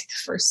wore for like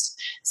the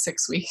first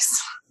 6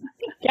 weeks.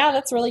 Yeah,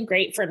 that's really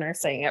great for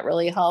nursing. It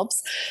really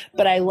helps.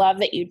 But I love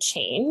that you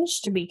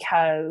changed,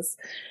 because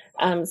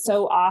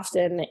so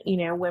often,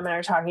 women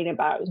are talking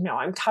about,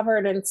 I'm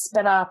covered in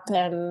spit up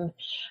and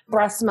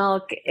breast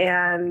milk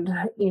and,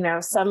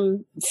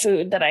 some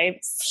food that I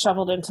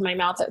shoveled into my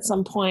mouth at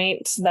some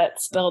point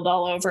that spilled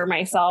all over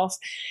myself.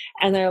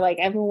 And they're like,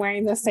 I've been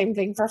wearing the same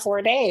thing for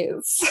 4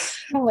 days.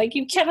 I'm like,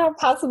 you cannot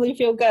possibly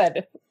feel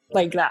good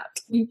like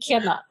that. You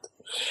cannot.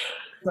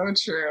 So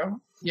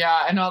true.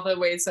 Yeah. And all the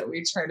ways that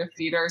we try to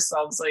feed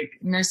ourselves, like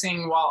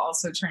nursing while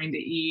also trying to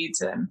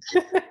eat, and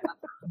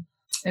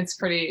it's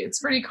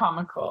pretty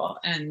comical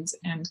and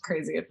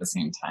crazy at the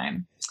same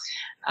time.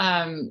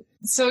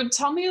 So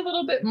tell me a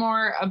little bit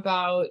more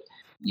about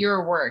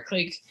your work.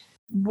 Like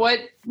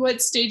what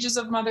stages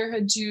of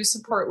motherhood do you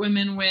support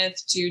women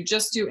with? Do you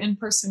just do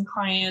in-person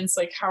clients?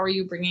 Like, how are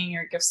you bringing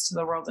your gifts to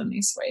the world in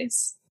these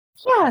ways?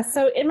 Yeah,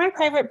 so in my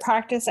private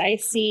practice, I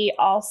see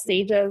all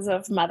stages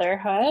of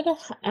motherhood.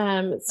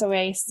 So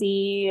I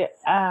see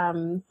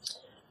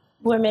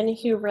women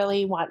who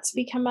really want to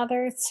become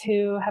mothers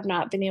who have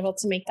not been able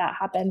to make that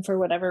happen for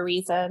whatever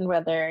reason,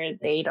 whether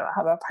they don't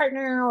have a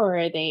partner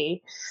or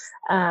they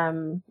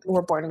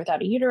were born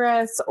without a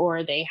uterus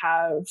or they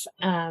have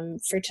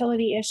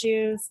fertility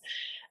issues.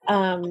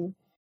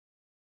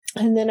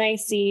 And then I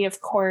see,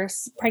 of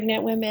course,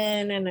 pregnant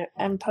women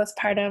and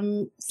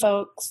postpartum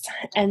folks.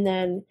 And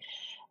then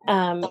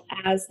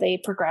as they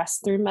progress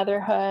through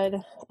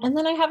motherhood. And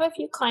then I have a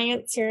few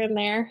clients here and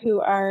there who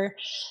are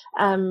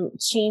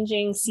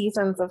changing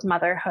seasons of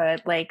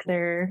motherhood, like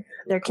their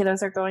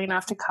kiddos are going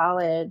off to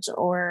college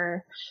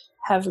or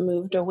have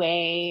moved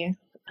away,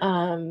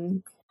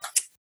 or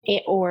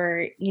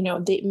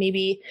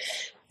maybe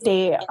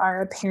they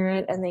are a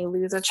parent and they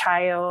lose a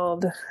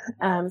child.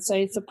 So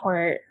I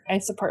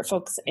support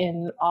folks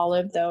in all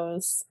of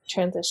those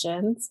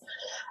transitions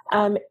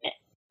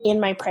in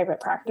my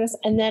private practice.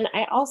 And then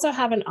I also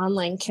have an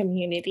online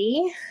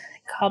community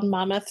called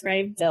Mama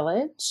Thrive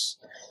Village.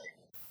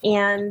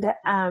 And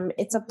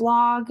it's a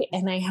blog,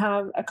 and I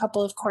have a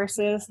couple of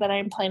courses that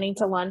I'm planning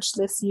to launch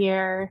this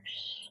year.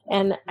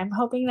 And I'm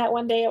hoping that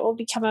one day it will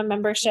become a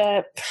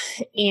membership,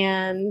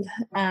 and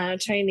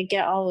trying to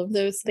get all of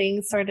those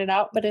things sorted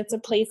out. But it's a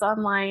place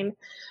online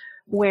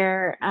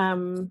where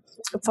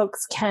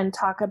folks can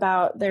talk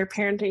about their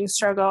parenting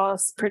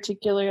struggles,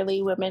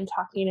 particularly women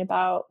talking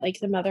about like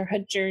the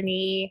motherhood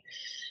journey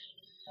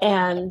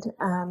and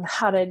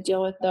how to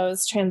deal with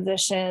those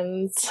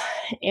transitions,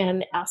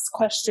 and ask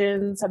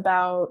questions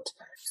about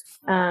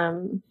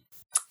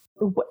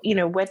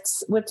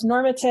what's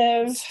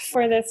normative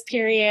for this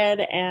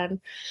period,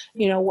 and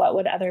what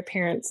would other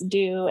parents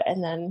do.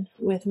 And then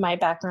with my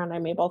background,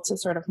 I'm able to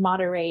sort of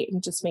moderate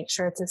and just make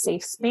sure it's a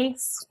safe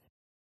space.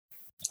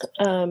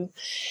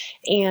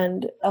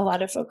 And a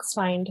lot of folks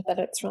find that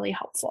it's really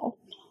helpful.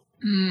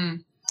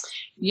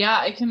 Yeah,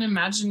 I can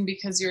imagine,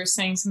 because you were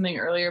saying something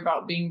earlier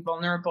about being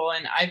vulnerable,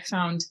 and I've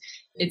found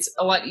it's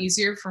a lot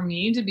easier for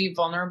me to be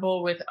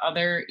vulnerable with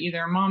other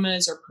either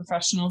mamas or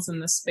professionals in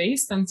the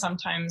space than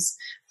sometimes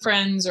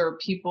friends or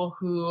people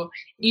who,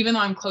 even though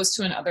I'm close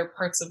to in other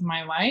parts of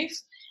my life,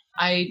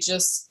 I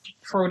just,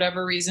 for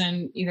whatever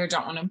reason, either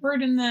don't want to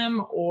burden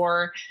them,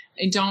 or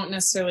I don't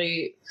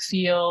necessarily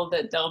feel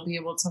that they'll be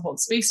able to hold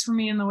space for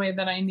me in the way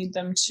that I need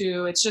them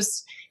to.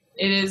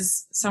 It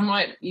is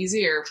somewhat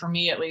easier for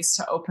me, at least,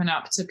 to open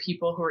up to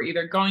people who are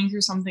either going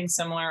through something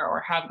similar or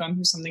have gone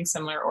through something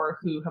similar, or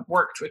who have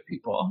worked with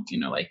people,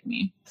 like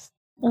me.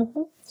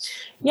 Mm-hmm.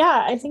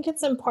 Yeah, I think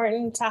it's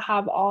important to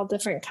have all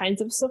different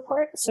kinds of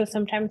support. So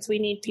sometimes we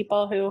need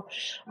people who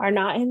are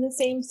not in the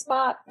same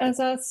spot as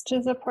us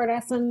to support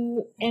us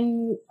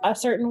in a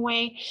certain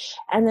way.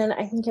 And then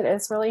I think it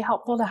is really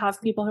helpful to have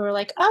people who are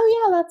like,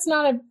 oh yeah,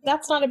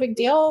 that's not a big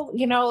deal.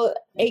 You'll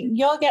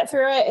get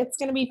through it. It's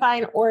going to be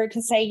fine. Or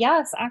to say,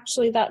 yes,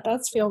 actually, that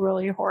does feel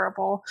really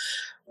horrible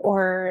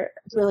or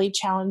really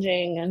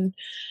challenging. And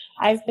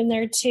I've been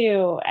there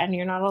too, and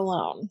you're not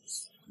alone.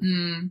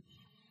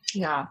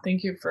 Yeah,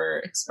 thank you for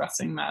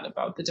expressing that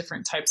about the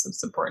different types of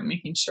support and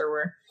making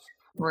sure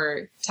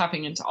we're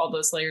tapping into all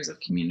those layers of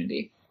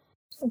community.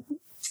 Mm-hmm.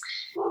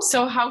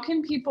 So how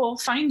can people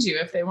find you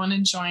if they want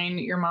to join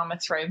your Mama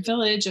Thrive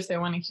Village, if they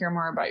want to hear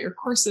more about your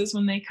courses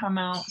when they come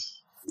out?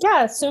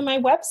 Yeah, so my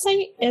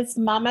website is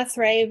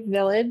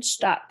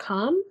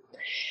mamathrivevillage.com.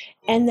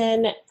 And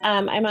then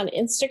I'm on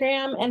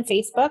Instagram and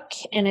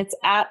Facebook, and it's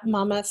at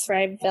Mama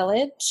Thrive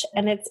Village,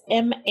 and it's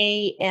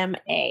MAMA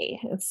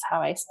is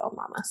how I spell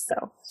Mama.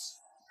 So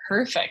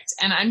perfect.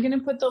 And I'm going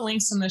to put the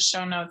links in the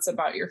show notes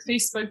about your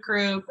Facebook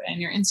group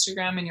and your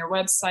Instagram and your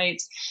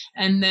website.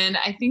 And then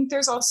I think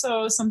there's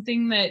also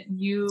something that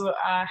you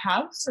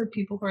have for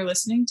people who are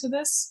listening to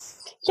this.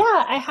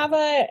 Yeah, I have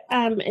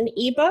an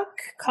ebook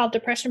called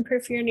Depression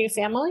Proof Your New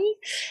Family,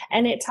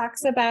 and it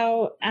talks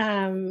about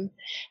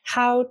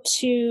how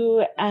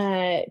to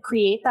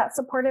create that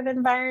supportive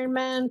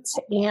environment,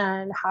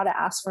 and how to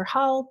ask for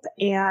help,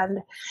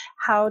 and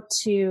how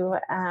to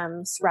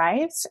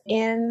thrive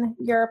in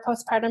your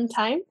postpartum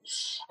time.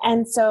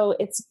 And so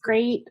it's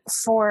great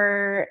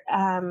for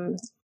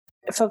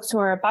folks who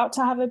are about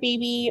to have a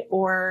baby,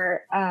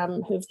 or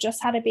who've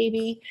just had a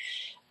baby.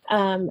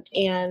 I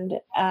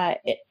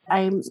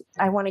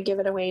want to give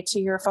it away to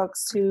your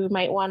folks who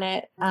might want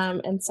it.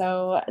 And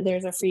so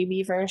there's a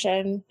freebie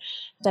version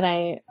that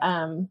I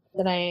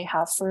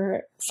have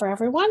for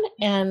everyone,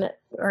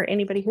 or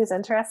anybody who's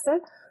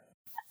interested.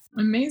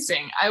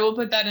 Amazing. I will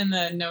put that in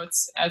the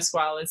notes, as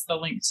well as the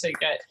link to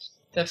get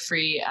the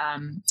free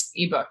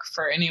ebook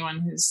for anyone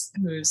who's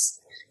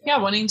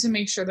wanting to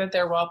make sure that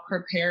they're well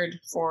prepared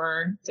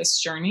for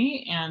this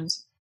journey. And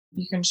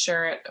you can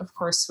share it, of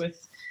course,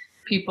 with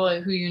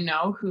people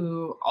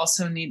who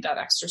also need that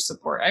extra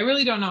support. I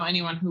really don't know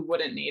anyone who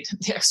wouldn't need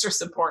the extra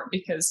support,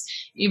 because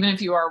even if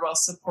you are well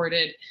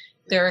supported,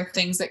 there are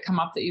things that come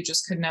up that you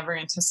just could never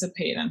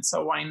anticipate. And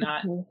so why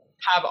not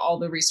have all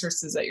the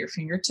resources at your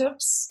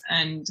fingertips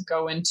and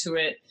go into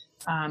it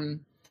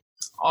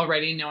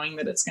already knowing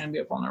that it's going to be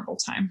a vulnerable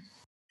time.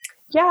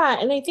 Yeah.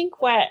 And I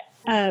think what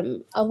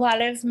a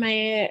lot of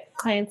my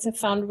clients have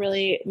found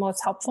really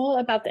most helpful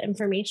about the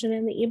information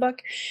in the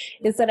ebook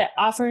is that it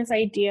offers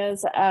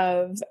ideas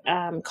of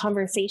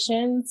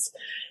conversations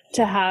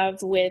to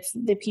have with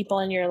the people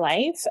in your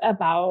life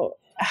about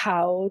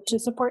how to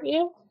support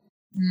you.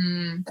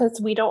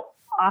 Because we don't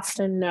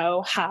often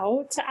know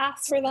how to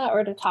ask for that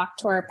or to talk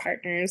to our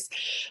partners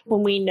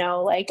when we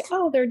know, like,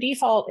 oh, their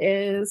default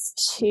is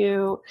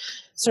to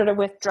sort of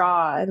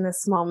withdraw in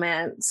this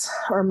moment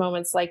or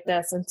moments like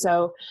this. And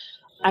so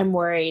I'm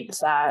worried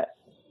that,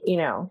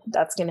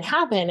 that's going to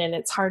happen. And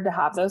it's hard to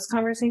have those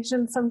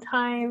conversations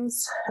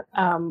sometimes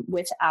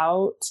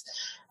without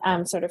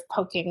sort of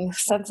poking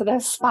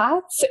sensitive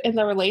spots in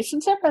the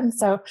relationship. And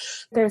so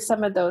there's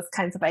some of those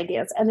kinds of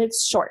ideas, and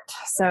it's short.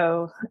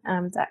 So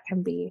that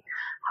can be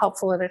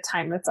helpful at a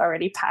time that's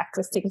already packed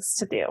with things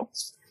to do.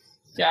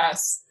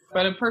 Yes.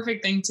 But a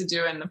perfect thing to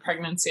do in the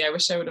pregnancy. I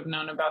wish I would have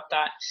known about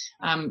that.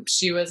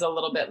 She was a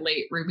little bit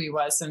late, Ruby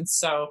was. And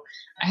so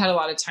I had a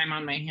lot of time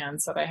on my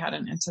hands that I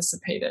hadn't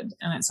anticipated.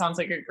 And it sounds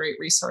like a great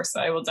resource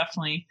that I will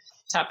definitely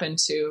tap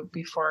into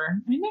before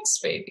my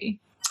next baby.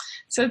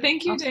 So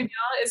thank you, Danielle.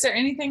 Is there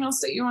anything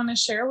else that you want to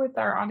share with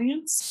our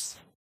audience?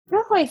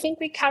 No, I think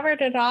we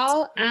covered it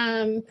all.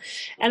 And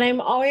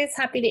I'm always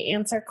happy to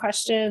answer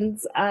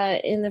questions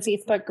in the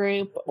Facebook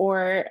group,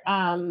 or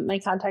my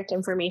contact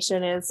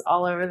information is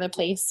all over the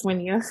place when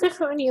you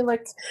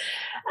look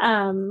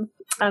on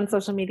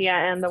social media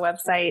and the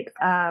website.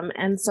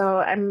 And so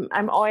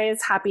I'm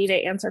always happy to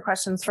answer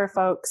questions for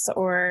folks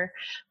or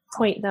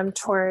point them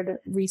toward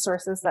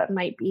resources that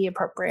might be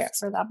appropriate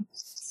for them.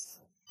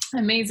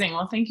 Amazing.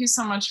 Well, thank you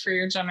so much for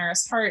your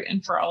generous heart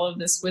and for all of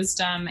this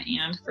wisdom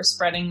and for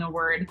spreading the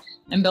word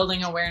and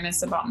building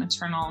awareness about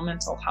maternal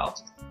mental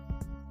health.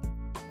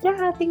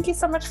 Yeah, thank you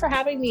so much for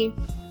having me.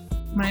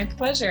 My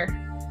pleasure.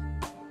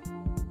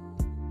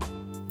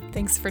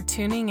 Thanks for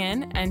tuning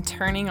in and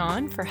turning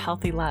on for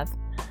healthy love,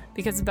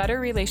 because better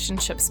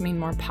relationships mean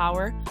more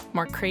power,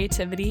 more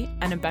creativity,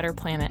 and a better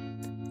planet.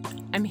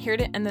 I'm here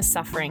to end the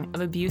suffering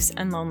of abuse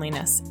and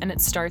loneliness, and it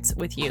starts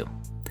with you.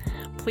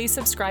 Please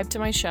subscribe to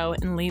my show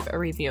and leave a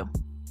review.